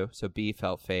Pikachu, so B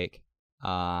felt fake.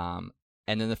 And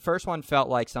then the first one felt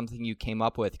like something you came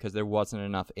up with because there wasn't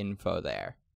enough info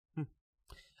there.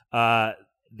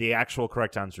 The actual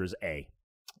correct answer is A.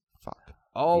 Fuck.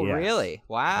 Oh, Yes. really?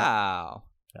 Wow.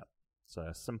 It's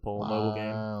a simple mobile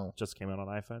game. Just came out on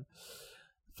iPhone.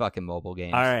 Fucking mobile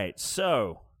games. All right,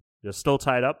 so you're still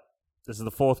tied up. This is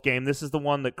the fourth game. This is the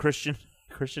one that Christian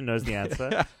knows the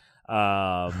answer.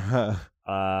 I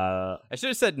should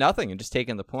have said nothing and just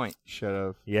taken the point. Should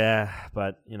have. Yeah,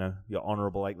 but you're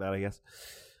honorable like that, I guess.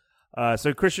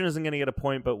 So Christian isn't going to get a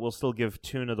point, but we'll still give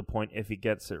Tuna the point if he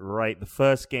gets it right. The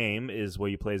first game is where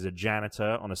you play as a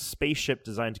janitor on a spaceship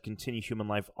designed to continue human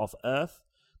life off Earth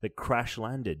that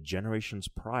crash-landed generations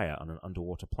prior on an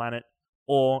underwater planet.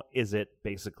 Or is it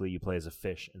basically you play as a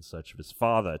fish in search of his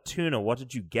father? Tuna, what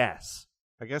did you guess?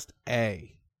 I guessed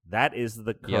A. That is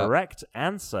the correct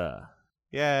answer.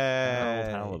 Yay. Old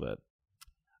halibut.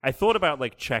 I thought about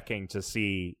checking to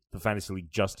see the Fantasy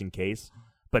League just in case,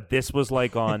 but this was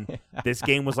this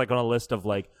game was on a list of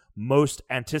most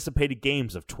anticipated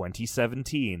games of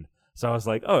 2017. So I was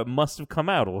like, oh, it must have come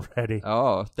out already.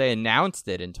 Oh, they announced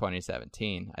it in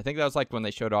 2017. I think that was when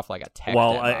they showed off a tech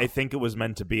Well, demo. I think it was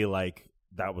meant to be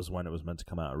that was when it was meant to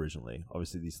come out originally.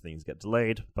 Obviously, these things get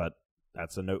delayed, but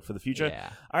that's a note for the future. Yeah.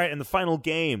 All right, and the final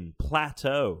game,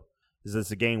 Plateau. Is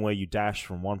this a game where you dash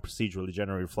from one procedurally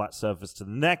generated flat surface to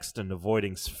the next and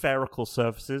avoiding spherical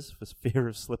surfaces for fear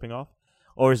of slipping off?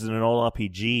 Or is it an all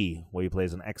RPG where you play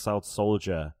as an exiled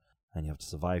soldier and you have to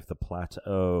survive the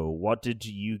plateau? What did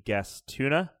you guess,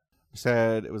 Tuna? I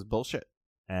said it was bullshit.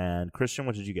 And Christian,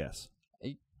 what did you guess?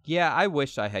 Yeah, I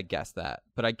wish I had guessed that,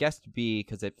 but I guessed B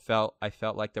because I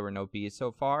felt like there were no B's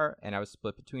so far, and I was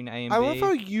split between A and B. I love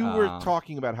how you were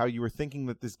talking about how you were thinking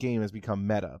that this game has become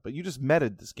meta, but you just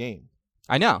meta'd this game.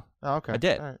 I know. Oh, okay. I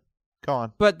did. All right. Go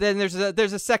on. But then there's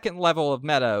a second level of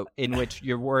meta in which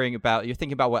you're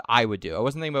thinking about what I would do. I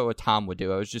wasn't thinking about what Tom would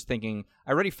do. I was just thinking,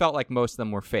 I already felt like most of them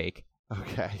were fake.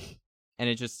 Okay. And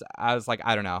I was like,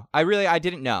 I don't know. I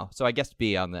didn't know. So I guessed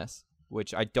B on this,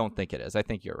 which I don't think it is. I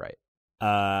think you're right.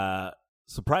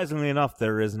 Surprisingly enough,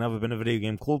 there has never been a video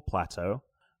game called Plateau.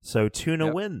 So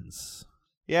Tuna wins.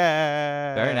 Yay.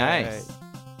 Very nice.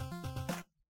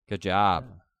 Good job.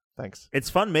 Thanks. It's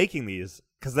fun making these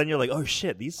because then you're like, oh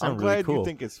shit, these sound I'm glad really cool. you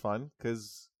think it's fun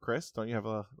because, Chris, don't you have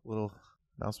a little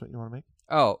announcement you want to make?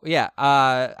 Oh, yeah.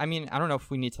 I mean, I don't know if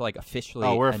we need to officially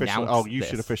announce you this.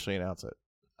 should officially announce it.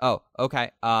 Oh, okay.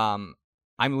 I'm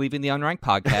leaving the Unranked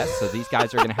podcast, so these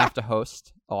guys are going to have to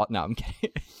host. Oh, no, I'm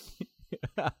kidding.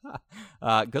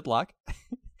 Good luck.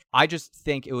 I just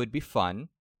think it would be fun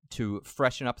to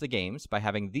freshen up the games by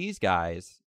having these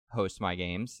guys host my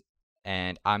games,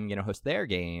 and I'm going to host their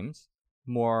games.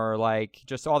 More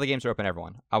just all the games are open to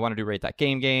everyone. I want to do Rate That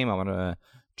Game. I want to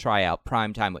try out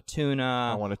Primetime with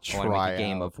Tuna. I want to make a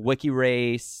game of Wiki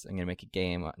Race. I'm going to make a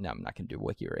game. No, I'm not going to do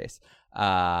Wiki Race.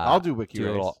 I'll do Wiki Race.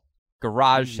 A little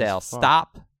garage Jesus sale. fuck.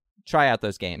 Stop. Try out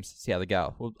those games. See how they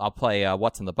go. I'll play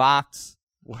What's in the Box.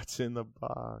 What's in the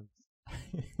box?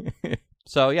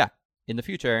 So yeah, in the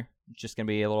future, it's just gonna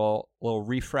be a little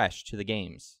refresh to the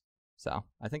games. So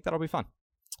I think that'll be fun.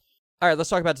 All right,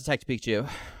 let's talk about Detective Pikachu.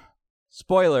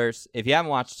 Spoilers: if you haven't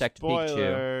watched Detective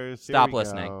Pikachu, stop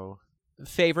listening. Go.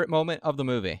 Favorite moment of the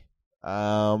movie?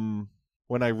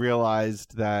 When I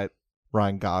realized that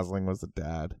Ryan Gosling was the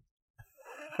dad.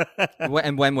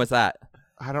 And when was that?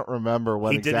 I don't remember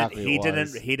when exactly it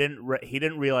was. He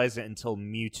didn't realize it until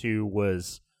Mewtwo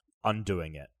was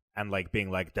undoing it and like being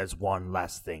like, "There's one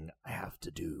last thing I have to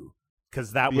do."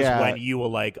 Because that was when you were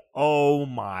like, "Oh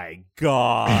my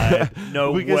god,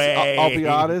 no way!" I'll be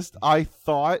honest. I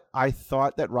thought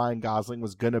that Ryan Gosling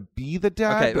was gonna be the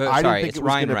dad, but I didn't think it was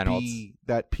Ryan gonna Reynolds. be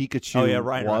that Pikachu Ryan was.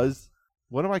 Reynolds.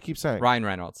 What do I keep saying? Ryan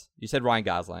Reynolds. You said Ryan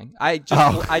Gosling. I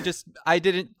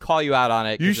didn't call you out on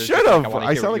it. You should have.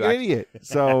 I sound like an idiot.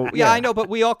 So yeah, I know, but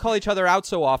we all call each other out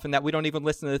so often that we don't even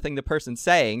listen to the thing the person's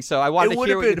saying. So I wanted to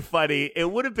hear. It would have been funny. It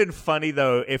would have been funny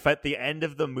though if at the end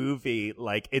of the movie,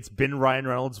 like it's been Ryan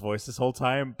Reynolds' voice this whole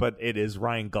time, but it is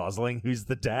Ryan Gosling who's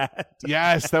the dad.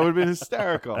 Yes, that would have been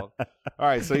hysterical. All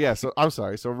right, so I'm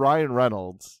sorry. So Ryan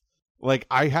Reynolds, like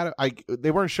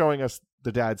they weren't showing us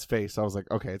the dad's face. So I was like,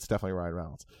 okay, it's definitely Ryan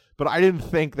Reynolds. But I didn't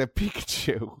think that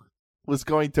Pikachu was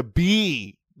going to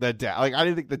be the dad. Like, I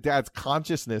didn't think the dad's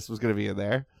consciousness was going to be in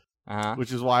there.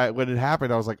 Which is why when it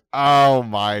happened, I was like, oh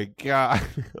my god.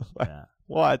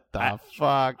 What the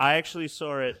fuck? I actually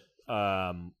saw it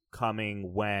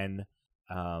coming when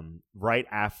right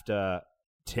after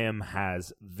Tim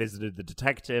has visited the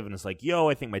detective and it's like, yo,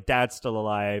 I think my dad's still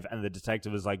alive. And the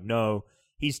detective is like, no,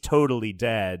 he's totally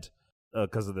dead.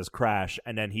 Because of this crash,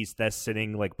 and then they're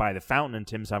sitting like by the fountain, and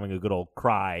Tim's having a good old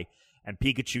cry, and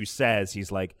Pikachu says,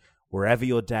 he's like, wherever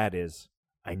your dad is,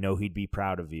 I know he'd be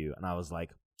proud of you. And I was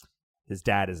like, his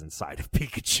dad is inside of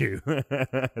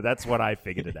Pikachu. That's what I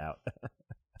figured it out.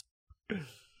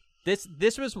 This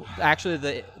was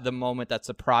actually the moment that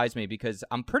surprised me, because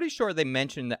I'm pretty sure they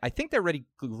mentioned that I think they already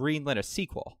greenlit a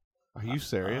sequel. Are you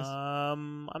serious?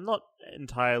 I'm not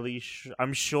entirely sure.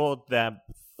 I'm sure they're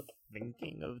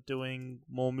thinking of doing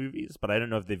more movies, but I don't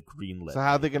know if they've greenlit. So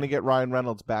how are they going to get Ryan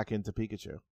Reynolds back into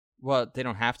Pikachu? Well, they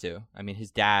don't have to. I mean, his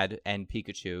dad and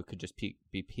Pikachu could just be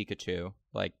Pikachu.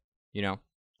 Like, you know,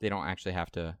 they don't actually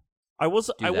have to. I was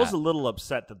a little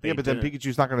upset that they. Yeah, but then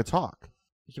Pikachu's not going to talk.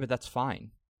 Yeah, but that's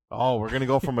fine. Oh, we're going to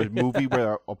go from a movie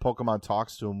where a Pokemon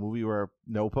talks to a movie where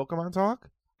no Pokemon talk?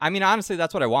 I mean, honestly,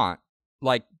 that's what I want.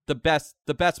 Like the best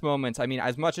moments. I mean,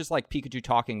 as much as like Pikachu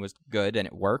talking was good and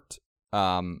it worked,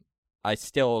 I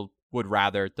still would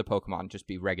rather the Pokemon just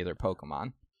be regular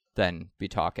Pokemon than be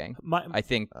talking. I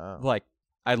think, like,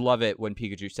 I love it when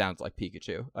Pikachu sounds like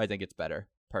Pikachu. I think it's better,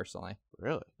 personally.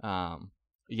 Really?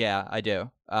 Yeah, I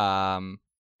do.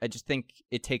 I just think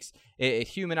it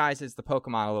humanizes the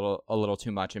Pokemon a little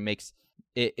too much and makes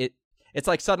it. It's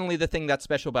like suddenly the thing that's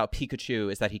special about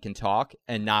Pikachu is that he can talk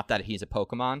and not that he's a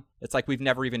Pokemon. It's like we've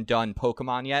never even done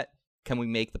Pokemon yet. Can we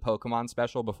make the Pokemon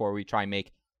special before we try and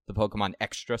make the Pokemon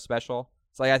extra special?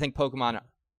 It's like I think Pokemon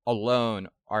alone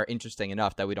are interesting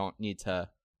enough that we don't need to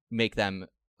make them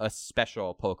a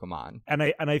special Pokemon. And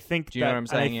I think do you know what I'm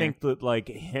saying? I think that like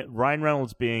Ryan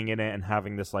Reynolds being in it and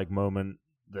having this like moment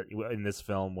that in this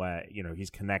film where, you know, he's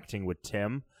connecting with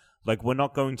Tim, like we're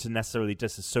not going to necessarily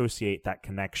disassociate that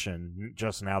connection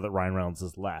just now that Ryan Reynolds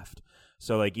has left.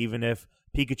 So like even if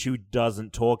Pikachu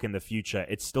doesn't talk in the future,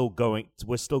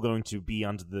 we're still going to be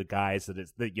under the guise that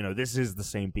it's that, you know, this is the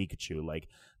same Pikachu, like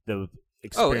the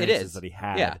experiences that he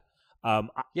had.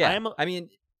 Yeah.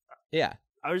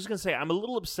 I was just gonna say I'm a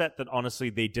little upset that honestly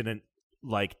they didn't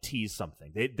like tease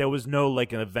something. There was no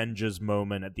like an Avengers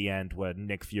moment at the end where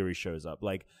Nick Fury shows up.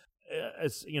 Like,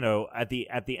 as you know, at the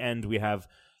end we have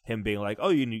him being like, "Oh,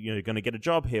 you're gonna get a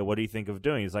job here. What do you think of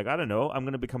doing?" He's like, "I don't know. I'm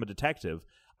gonna become a detective."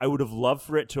 I would have loved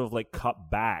for it to have like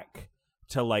cut back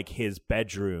to like his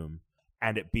bedroom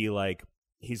and it be like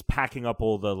he's packing up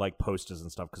all the like posters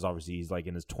and stuff because obviously he's like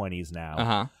in his 20s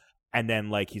now. And then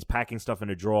like he's packing stuff in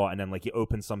a drawer and then like he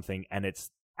opens something and it's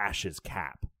Ash's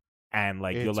cap. And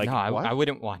like you're like, no, I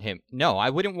wouldn't want him. No, I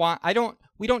wouldn't want.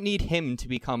 We don't need him to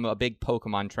become a big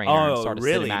Pokemon trainer and start a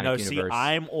really? cinematic No, universe. see,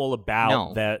 I'm all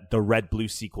about the Red Blue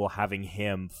sequel having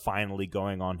him finally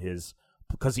going on his,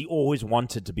 because he always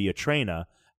wanted to be a trainer.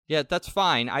 Yeah, that's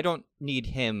fine. I don't need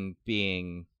him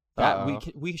being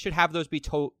that. We should have those be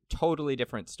totally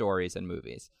different stories and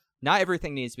movies. Not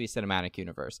everything needs to be cinematic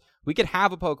universe. We could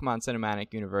have a Pokemon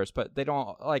cinematic universe, but they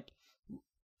don't like.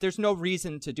 There's no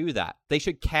reason to do that. They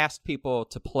should cast people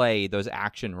to play those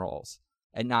action roles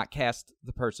and not cast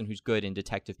the person who's good in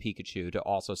Detective Pikachu to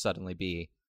also suddenly be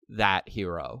that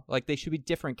hero. Like, they should be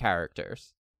different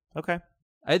characters. Okay.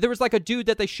 There was like a dude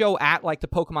that they show at like the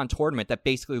Pokemon tournament that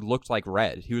basically looked like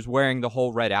Red. He was wearing the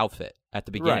whole red outfit at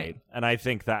the beginning. Right. And I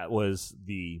think that was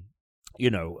the,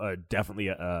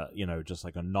 definitely, just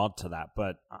like a nod to that.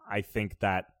 But I think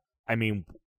that, I mean,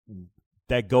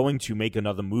 they're going to make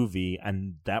another movie,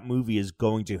 and that movie is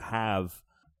going to have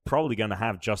probably going to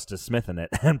have Justice Smith in it,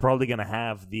 and probably going to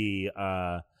have the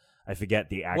I forget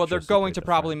the actress. Well, they're going to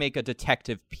probably make a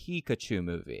Detective Pikachu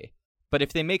movie. But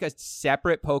if they make a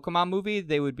separate Pokemon movie,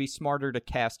 they would be smarter to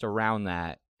cast around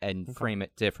that and frame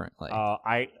it differently.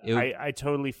 I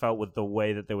totally felt with the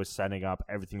way that they were setting up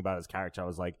everything about his character, I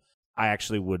was like, I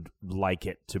actually would like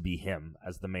it to be him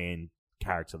as the main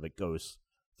character that goes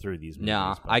through these movies.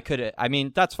 No, but... I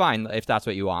mean, that's fine if that's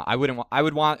what you want. I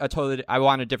want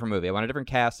a different movie. I want a different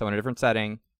cast. I want a different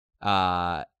setting.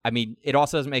 I mean, it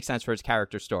also doesn't make sense for his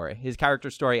character story. His character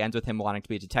story ends with him wanting to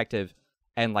be a detective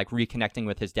and like reconnecting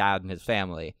with his dad and his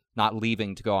family, not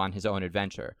leaving to go on his own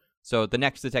adventure. So the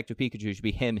next Detective Pikachu should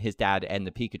be him, his dad, and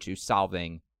the Pikachu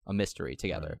solving a mystery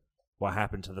together. Right. What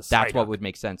happened to the That's what would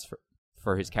make sense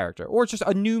for his character. Or it's just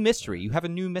a new mystery. You have a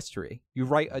new mystery. You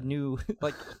write a new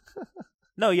like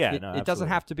No, yeah, it doesn't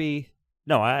have to be.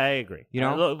 No, I agree. You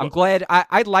know, look, I'm glad.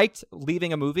 I liked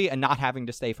leaving a movie and not having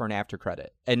to stay for an after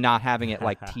credit and not having it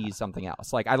like tease something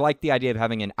else. Like I like the idea of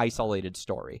having an isolated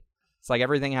story. It's like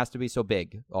everything has to be so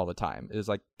big all the time. It was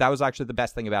like that was actually the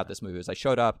best thing about this movie. Is I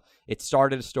showed up, it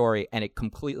started a story, and it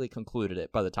completely concluded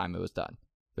it by the time it was done.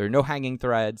 There are no hanging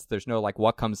threads. There's no like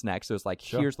what comes next. It was like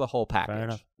here's the whole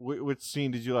package. Which scene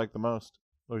did you like the most?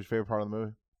 What was your favorite part of the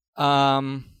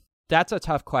movie? That's a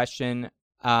tough question.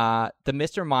 The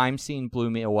Mr. Mime scene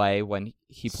blew me away when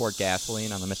he poured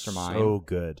gasoline on the Mr. Mime. So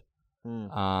good.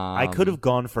 I could have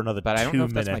gone for another 2 minutes. But I don't know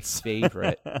if that's my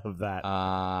favorite of that.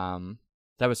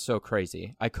 That was so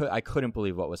crazy. I couldn't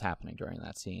believe what was happening during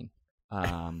that scene.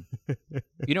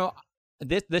 You know,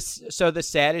 so the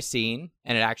saddest scene,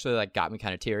 and it actually like got me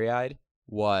kind of teary-eyed,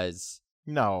 was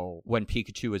when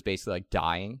Pikachu was basically like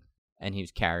dying and he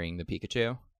was carrying the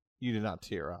Pikachu. You did not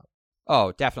tear up.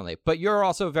 Oh, definitely. But you're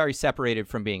also very separated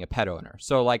from being a pet owner.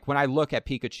 So like when I look at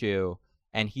Pikachu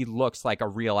and he looks like a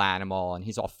real animal and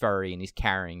he's all furry and he's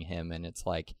carrying him and it's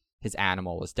like his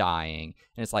animal was dying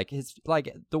and it's like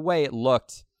the way it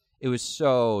looked, it was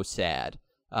so sad.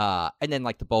 And then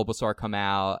like the Bulbasaur come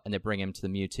out and they bring him to the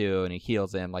Mewtwo and he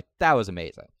heals him. Like that was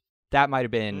amazing. That might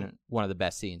have been one of the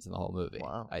best scenes in the whole movie.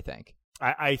 Wow. I think.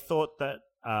 I thought that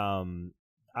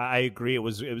I agree. It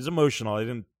was emotional.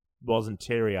 I wasn't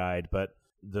teary-eyed, but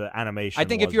the animation. I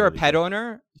think if you're really a pet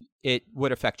owner, it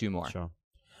would affect you more. Sure.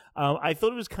 I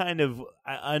thought it was kind of.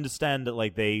 I understand that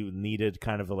like they needed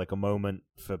kind of like a moment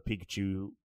for Pikachu,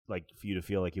 like for you to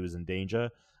feel like he was in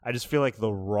danger. I just feel like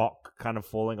the rock kind of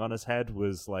falling on his head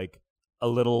was like a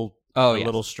little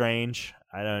strange.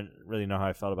 I don't really know how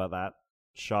I felt about that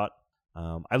shot.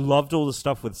 I loved all the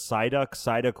stuff with Psyduck.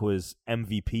 Psyduck was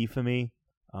MVP for me.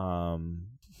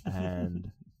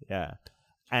 And yeah.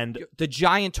 And the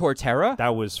giant Torterra?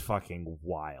 That was fucking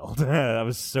wild. That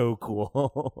was so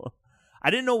cool. I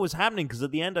didn't know what was happening because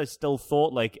at the end I still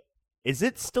thought like, is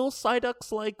it still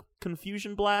Psyduck's like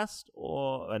Confusion Blast?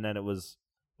 And then it was,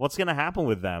 what's going to happen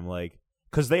with them? Like,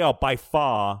 because they are by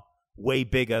far way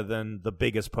bigger than the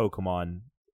biggest Pokemon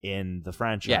in the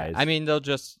franchise. Yeah, I mean, they'll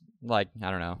just like, I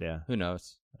don't know. Yeah. Who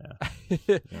knows?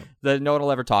 Yeah. No one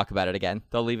will ever talk about it again.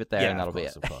 They'll leave it there and that'll be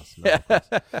it. Of course. No, of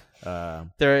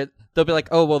course. They'll be like,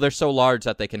 oh, well, they're so large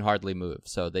that they can hardly move.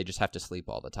 So they just have to sleep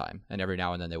all the time. And every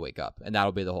now and then they wake up. And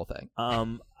that'll be the whole thing.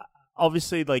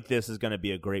 Obviously, like, this is going to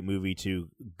be a great movie to,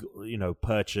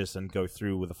 purchase and go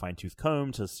through with a fine-tooth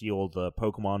comb to see all the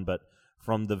Pokemon. But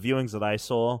from the viewings that I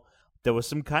saw, there were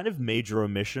some kind of major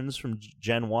omissions from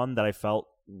Gen 1 that I felt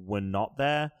were not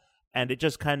there. And it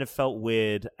just kind of felt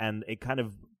weird. And it kind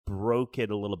of broke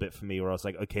it a little bit for me where I was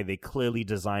like, okay, they clearly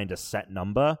designed a set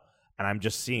number. And I'm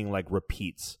just seeing, like,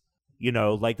 repeats.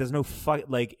 Like there's no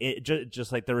like it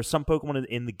just like there are some Pokemon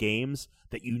in the games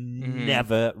that you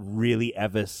never really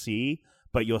ever see,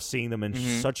 but you're seeing them in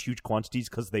such huge quantities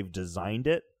because they've designed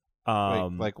it.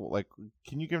 Like,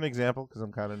 can you give an example? Because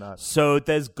I'm kind of not. So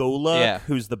there's Golurk,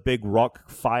 who's the big rock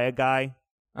fire guy.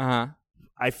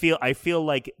 I feel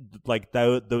like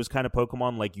those kind of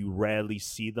Pokemon, like you rarely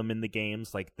see them in the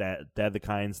games. Like they're the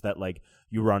kinds that like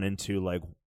you run into like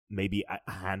maybe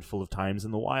a handful of times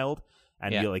in the wild.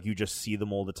 And you just see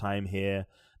them all the time here.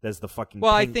 There's the fucking.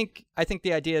 Well, I think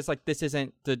the idea is like this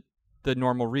isn't the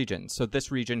normal region. So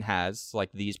this region has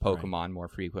like these Pokemon more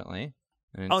frequently.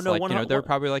 And it's there are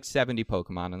probably like 70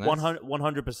 Pokemon in this.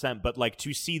 100%. But like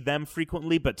to see them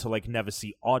frequently, but to like never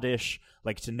see Oddish,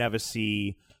 like to never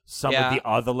see some of the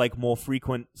other like more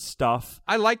frequent stuff.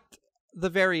 I liked the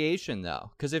variation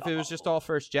though, because if it was just all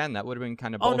first gen, that would have been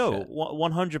kind of Oh bullshit. no,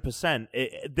 100%.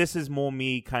 This is more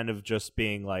me kind of just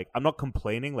being like, I'm not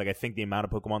complaining. Like I think the amount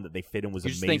of Pokemon that they fit in was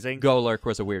You just amazing. think Golurk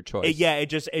was a weird choice.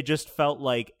 It just felt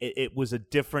like it was a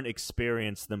different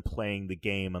experience than playing the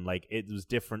game, and like it was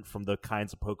different from the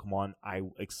kinds of Pokemon I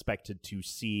expected to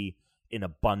see in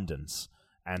abundance.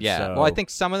 And yeah, so, well, I think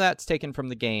some of that's taken from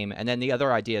the game, and then the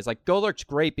other idea is like Golurk's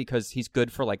great because he's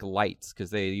good for like lights,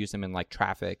 because they use him in like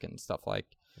traffic and stuff like.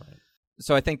 Right.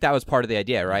 So I think that was part of the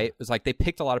idea, right? It was like they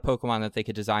picked a lot of Pokemon that they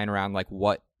could design around like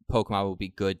what Pokemon would be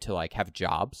good to like have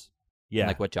jobs. yeah, And,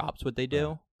 like what jobs would they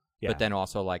do? Yeah. But then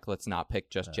also like let's not pick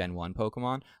just Gen 1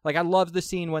 Pokemon. Like I love the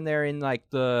scene when they're in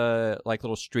like the like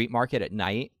little street market at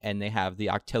night and they have the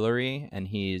Octillery and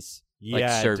he's like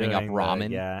serving up doing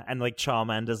ramen. and like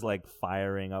Charmander's like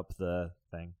firing up the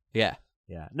thing. Yeah.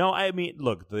 Yeah. No, I mean,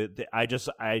 look, I just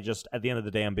at the end of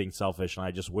the day, I'm being selfish, and I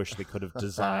just wish they could have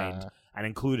designed and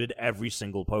included every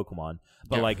single Pokemon,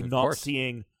 but Yeah, like of not course.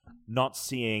 seeing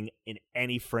in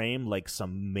any frame like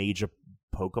some major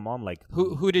Pokemon. Like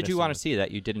Who did you want to missing. see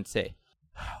that you didn't see?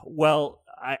 Well,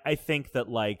 I think that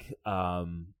like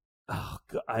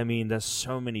I mean, there's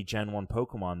so many Gen 1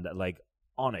 Pokemon that like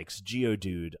Onix,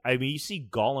 Geodude. I mean, you see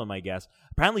Golem, I guess.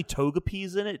 Apparently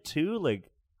Togepi's in it too. Like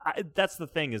that's the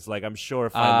thing is like I'm sure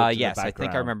if I looked in Yes, the I background,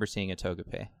 think I remember seeing a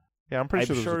Togepi. Yeah, I'm pretty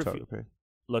I'm sure sure there's a if you- Togepi.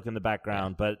 look in the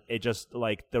background, but it just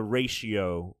like the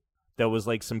ratio. There was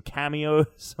like some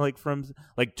cameos like from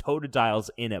like Totodile's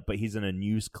in it, but he's in a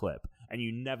news clip, and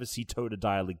you never see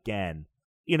Totodile again.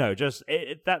 You know, just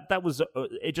that was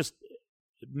it. Just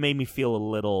made me feel a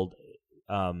little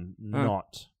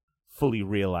not fully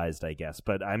realized, I guess.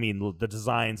 But I mean, the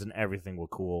designs and everything were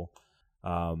cool.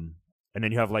 And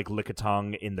then you have like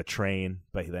Lickitung in the train,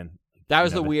 but then That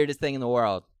was the never- weirdest thing in the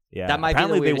world. Yeah, That might be the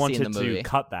apparently they weirdest scene wanted in the movie. to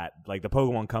cut that. Like the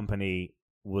Pokemon Company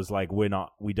was like, we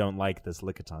don't like this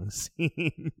Lickitung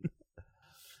scene.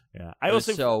 Yeah, It was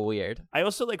so weird. I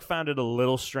also like found it a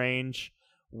little strange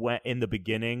when in the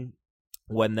beginning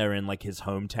when they're in like his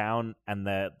hometown and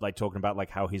they're like talking about like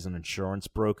how he's an insurance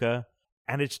broker,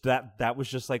 and it's that was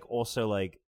just like also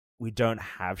like we don't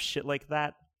have shit like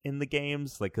that in the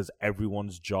games, like because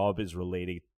everyone's job is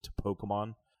related to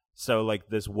Pokemon. So like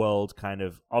this world kind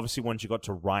of obviously once you got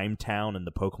to Rhyme Town and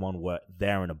the Pokemon were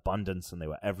there in abundance and they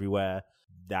were everywhere,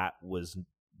 that was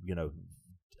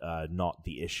not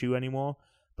the issue anymore.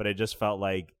 But it just felt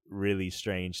like really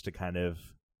strange to kind of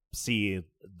see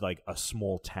like a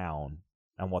small town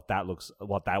and what that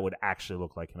would actually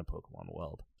look like in a Pokemon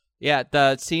world. Yeah,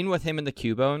 the scene with him and the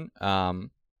Cubone,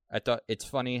 I thought it's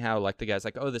funny how like the guy's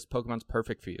like, oh, this Pokemon's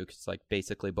perfect for you because like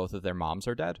basically both of their moms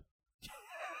are dead.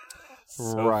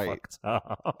 So Right. fucked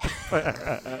up.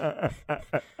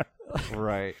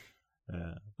 Right.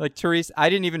 Yeah. Like Therese, I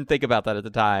didn't even think about that at the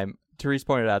time. Therese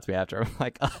pointed out to me after. I'm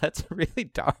like, oh, that's really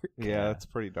dark. Yeah, that's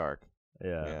pretty dark.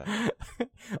 Yeah.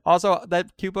 Also,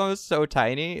 that Cubone was so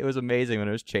tiny. It was amazing when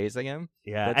it was chasing him.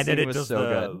 Yeah. That And then scene it was does so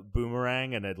the good.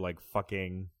 boomerang and it like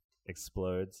fucking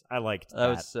explodes. I liked that. That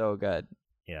was so good.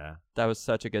 Yeah. That was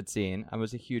such a good scene. I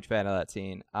was a huge fan of that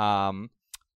scene.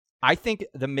 I think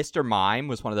the Mr. Mime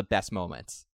was one of the best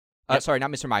moments. Yep. Sorry,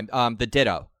 not Mr. Mime. The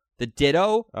Ditto. The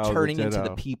Ditto Oh, turning the into the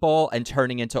Ditto. people and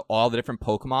turning into all the different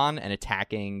Pokemon and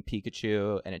attacking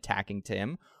Pikachu and attacking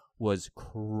Tim was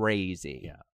crazy.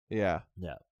 Yeah. Yeah.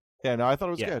 Yeah. Yeah, no, I thought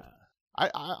it was Yeah. good. I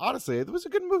honestly, it was a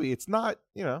good movie. It's not,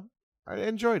 I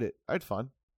enjoyed it. I had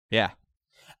fun. Yeah.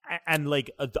 And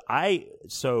like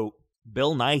so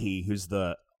Bill Nighy, who's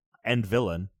the end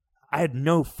villain, I had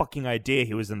no fucking idea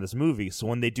he was in this movie. So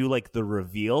when they do like the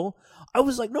reveal, I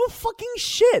was like, no fucking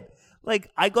shit.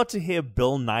 Like I got to hear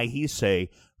Bill Nighy say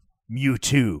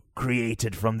Mewtwo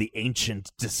created from the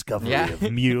ancient discovery Yeah.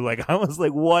 of Mew. Like I was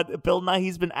like, what? Bill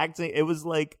Nighy's been acting. It was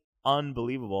like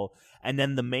unbelievable. And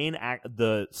then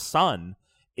the son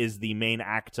is the main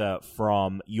actor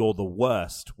from You're the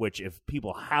Worst, which if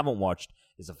people haven't watched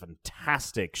is a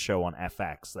fantastic show on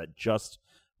FX that just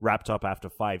wrapped up after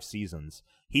 5 seasons.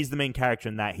 He's the main character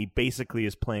in that. He basically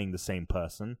is playing the same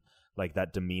person, like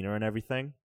that demeanor and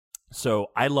everything.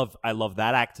 So I love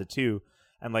that actor too.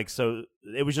 And like, so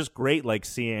it was just great, like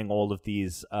seeing all of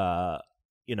these,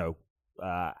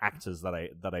 actors that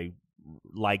I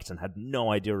liked and had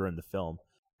no idea were in the film.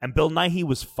 And Bill Nighy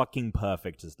was fucking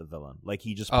perfect as the villain. Like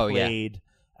he just played,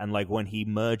 and like when he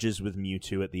merges with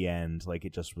Mewtwo at the end, like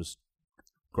it just was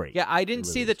great. Yeah, I didn't It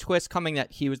see really the was. twist coming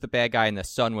that he was the bad guy and the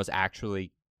son was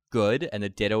actually good and the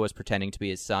Ditto was pretending to be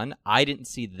his son. I didn't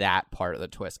see that part of the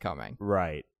twist coming.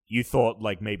 Right. You thought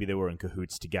like maybe they were in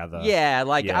cahoots together. Yeah,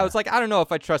 like Yeah. I was like, I don't know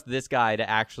if I trust this guy to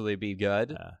actually be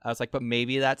good. Yeah. I was like, but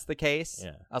maybe that's the case.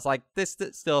 Yeah. I was like, this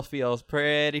still feels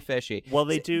pretty fishy. Well,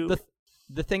 they do.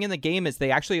 The thing in the game is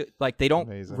they actually like they don't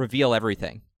Amazing. reveal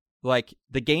everything. Like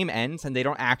the game ends and they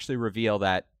don't actually reveal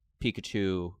that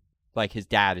Pikachu, like his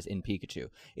dad, is in Pikachu.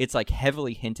 It's like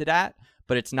heavily hinted at,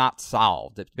 but it's not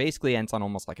solved. It basically ends on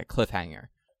almost like a cliffhanger.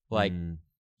 Like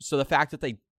so, the fact that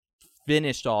they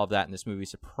finished all of that in this movie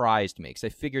surprised me because I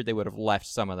figured they would have left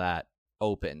some of that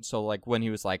open. So like when he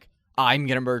was like, I'm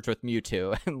gonna merge with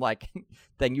Mewtwo, and like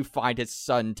then you find his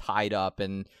son tied up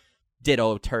and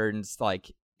Ditto turns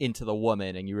like into the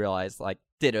woman and you realize like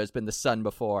Ditto's been the son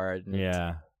before. And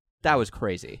Yeah. that was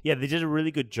crazy. Yeah, they did a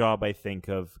really good job, I think,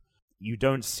 of you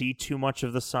don't see too much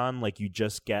of the son. Like you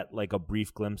just get like a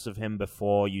brief glimpse of him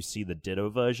before you see the Ditto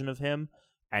version of him.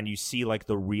 And you see, like,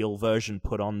 the real version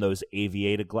put on those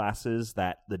aviator glasses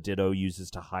that the Ditto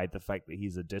uses to hide the fact that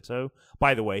he's a Ditto.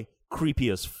 By the way, creepy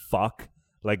as fuck.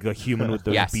 Like, the human with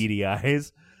those Yes. beady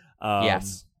eyes.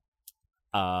 Yes.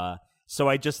 So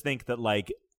I just think that,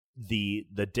 like, the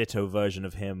Ditto version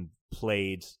of him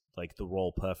played, like, the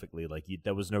role perfectly. Like,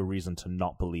 there was no reason to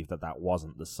not believe that that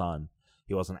wasn't the son.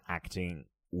 He wasn't acting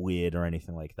weird or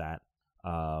anything like that.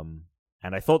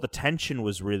 And I thought the tension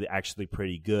was really actually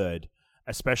pretty good.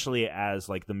 Especially as,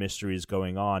 like, the mystery is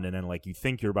going on, and then, like, you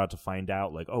think you're about to find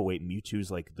out, like, oh, wait,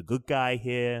 Mewtwo's, like, the good guy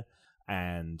here,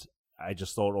 and I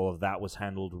just thought all of that was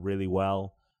handled really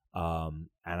well, and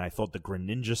I thought the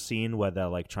Greninja scene where they're,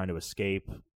 like, trying to escape,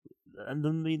 and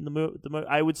then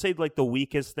I would say, like, the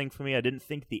weakest thing for me, I didn't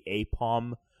think the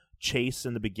Apom chase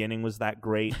in the beginning was that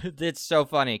great. It's so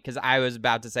funny because I was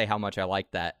about to say how much I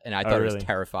liked that, and I thought it really? was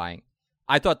terrifying.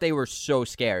 I thought they were so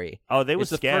scary. Oh, they were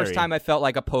It's scary. the first time I felt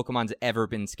like a Pokemon's ever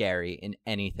been scary in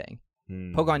anything.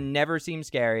 Pokemon never seemed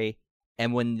scary,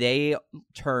 and when they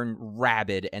turn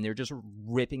rabid and they're just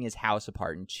ripping his house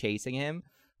apart and chasing him,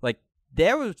 like,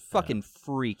 that was fucking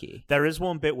freaky. There is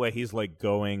one bit where he's, like,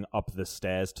 going up the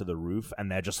stairs to the roof, and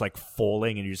they're just, like,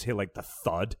 falling, and you just hear, like, the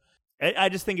thud. I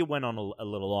just think it went on a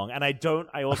little long, and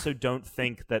I also don't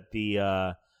think that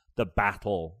the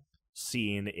battle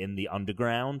scene in the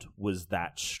underground was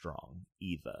that strong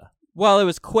either. Well, it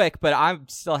was quick, but I'm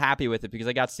still happy with it because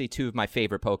I got to see two of my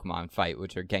favorite Pokemon fight,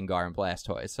 which are Gengar and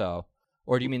Blastoise. So,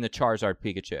 or do you mean the Charizard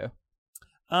Pikachu?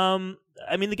 I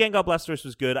mean, the Gengar Blastoise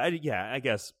was good. I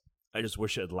guess I just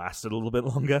wish it had lasted a little bit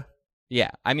longer.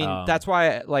 Yeah, I mean, that's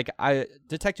why, like,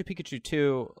 Detective Pikachu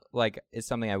 2, like, is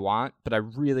something I want, but I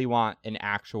really want an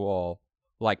actual,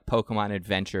 like, Pokemon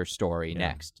adventure story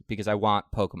next because I want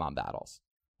Pokemon battles.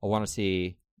 I want to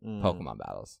see Pokemon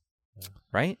battles.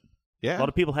 Right? Yeah. A lot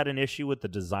of people had an issue with the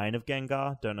design of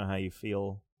Gengar. Don't know how you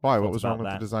feel. Why? felt What was wrong about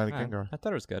with that. the design of Gengar? I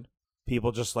thought it was good.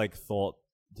 People just like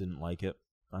didn't like it.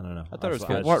 I don't know. I thought it was I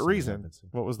good. just What didn't reason? like it.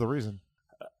 What was the reason?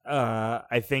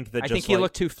 I think that I just think he like,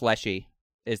 looked too fleshy,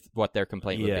 is what their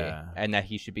complaint would Yeah. be, and that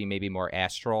he should be maybe more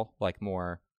astral, like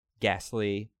more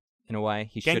ghastly in a way.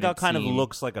 He Gengar shouldn't kind of seem-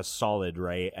 looks like a solid,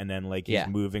 right? And then like he's Yeah.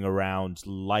 moving around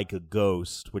like a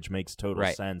ghost, which makes total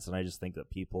Right. sense. And I just think that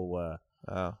people were,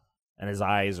 Oh. and his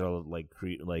eyes are like I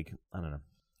don't know.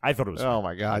 I thought it was. Oh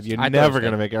my God! You're I thought it never was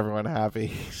gonna good. make everyone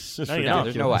happy. It's just No, you're No, not.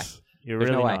 there's no way. ridiculous. You're There's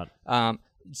really no way. not.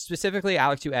 Specifically,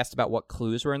 Alex, you asked about what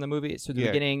clues were in the movie. So at the Yeah,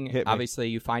 beginning, hit me. obviously,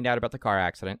 you find out about the car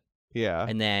accident, Yeah.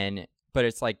 and then, but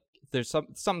it's like there's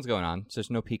something's going on. So there's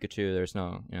no Pikachu. There's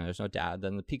no dad.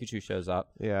 Then the Pikachu shows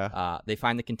up. Yeah. They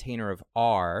find the container of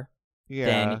R. Yeah.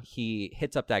 Then he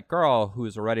hits up that girl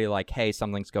who's already like, hey,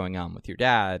 something's going on with your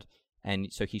dad.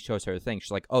 And so he shows her the thing. She's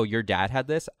like, oh, your dad had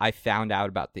this? I found out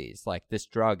about these. Like, this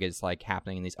drug is, like,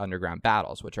 happening in these underground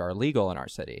battles, which are illegal in our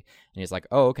city. And he's like,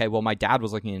 oh, okay, well, my dad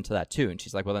was looking into that, too. And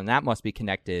she's like, well, then that must be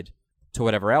connected to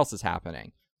whatever else is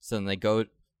happening. So then they go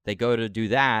to do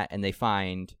that, and they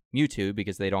find Mewtwo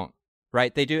because they don't,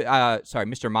 right? They do,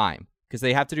 Mr. Mime. Because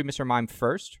they have to do Mr. Mime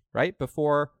first, right?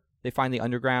 Before they find the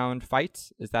underground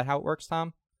fights. Is that how it works,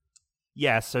 Tom?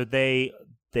 Yeah. So they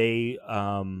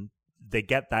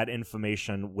get that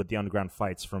information with the underground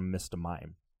fights from Mr.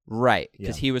 Mime. Right,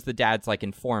 because Yeah. he was the dad's, like,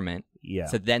 informant. Yeah.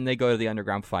 So then they go to the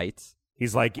underground fights.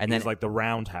 He's like and like the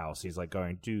roundhouse. He's like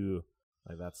going to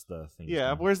like that's the thing. he's Yeah.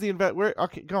 doing. Where's the Where?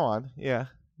 Okay, go on. Yeah.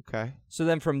 Okay. So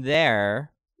then from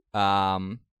there,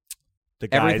 the guys,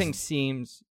 everything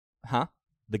seems,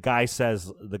 the guy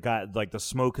says like the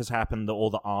smoke has happened, all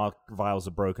the arc vials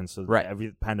are broken, so Right.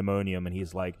 every pandemonium, and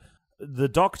he's like, the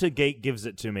Dr. Gate gives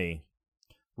it to me.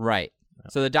 right.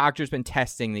 So the doctor's been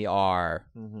testing the R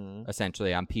Mm-hmm.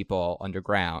 essentially on people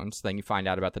underground. So then you find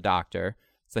out about the doctor.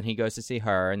 So then he goes to see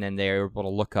her, and then they're able to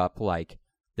look up like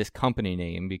this company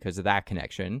name because of that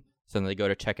connection. So then they go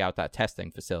to check out that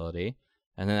testing facility,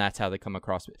 and then that's how they come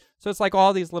across it. So it's like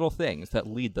all these little things that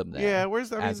lead them there. Yeah, where's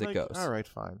that? as it goes. All right,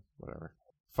 fine, whatever.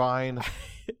 Fine.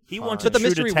 He Fine. wanted But the True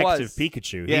mystery Detective was-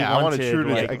 Pikachu. He Yeah, I wanted True like,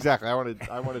 Detective. Exactly.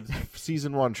 I wanted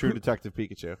season 1 True Detective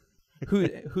Pikachu.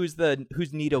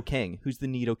 Who's Nido King? Who's the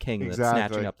Nido King that's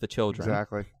Exactly. snatching up the children?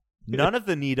 Exactly. none of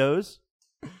the Nidos.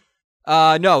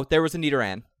 No, there was a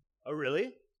Nidoran. Oh,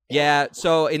 really? Yeah,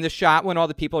 so in the shot when all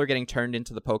the people are getting turned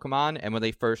into the Pokemon, and when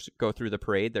they first go through the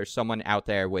parade, there's someone out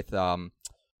there with the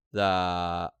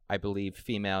I believe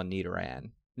female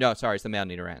Nidoran. No, sorry, it's the male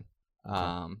Nidoran.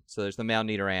 So there's the male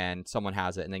Nidoran, someone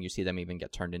has it, and then you see them even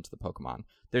get turned into the Pokemon.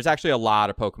 There's actually a lot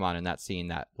of Pokemon in that scene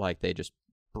that like they just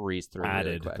breeze through really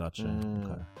Added. quick. Gotcha.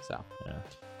 Mm. Okay. So Yeah.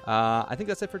 I think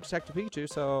that's it for Detective Pikachu.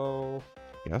 So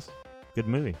Yes. Good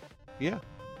movie. Yeah.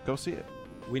 Go see it.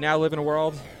 we now live in a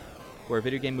world where a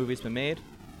video game movie's been made,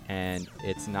 and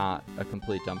it's not a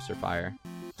complete dumpster fire.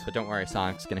 But don't worry,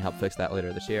 Sonic's going to help fix that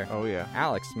later this year. Oh yeah.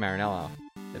 Alex Marinello,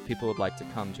 if people would like to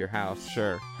come to your house,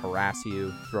 Sure. harass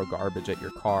you, throw garbage at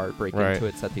your car, break Right. into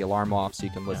it, set the alarm off so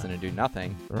you can listen and do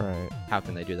nothing, Right. how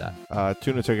can they do that?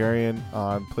 Tuna Targaryen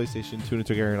on PlayStation, Tuna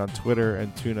Targaryen on Twitter,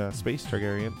 and Tuna Space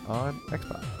Targaryen on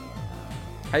Xbox.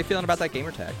 How you feeling about that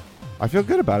gamer tag? I feel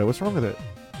good about it. What's wrong with it?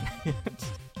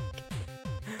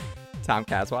 Tom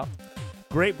Caswell.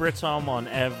 Great Britom on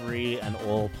every and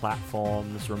all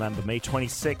platforms. Remember, May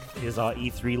 26th is our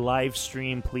E3 live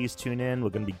stream. Please tune in.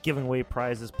 We're going to be giving away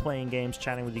prizes, playing games,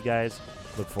 chatting with you guys.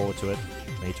 Look forward to it.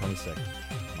 May 26th.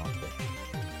 Come on, Twitch.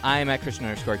 I am at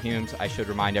Christian_Humes. I should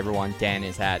remind everyone, Dan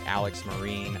is at Alex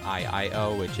Marine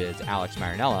IIO, which is Alex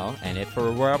Marinello, and it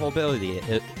forever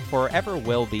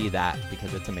will be that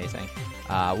because it's amazing.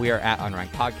 We are at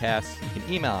Unranked Podcast. You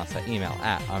can email us at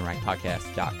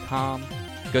email@unrankedpodcast.com.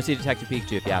 Go see Detective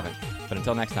Pikachu if you haven't. But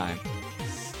until next time,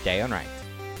 stay unranked.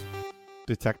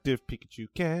 Detective Pikachu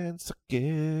can suck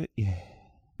it. Yeah.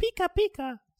 Pika, Pika.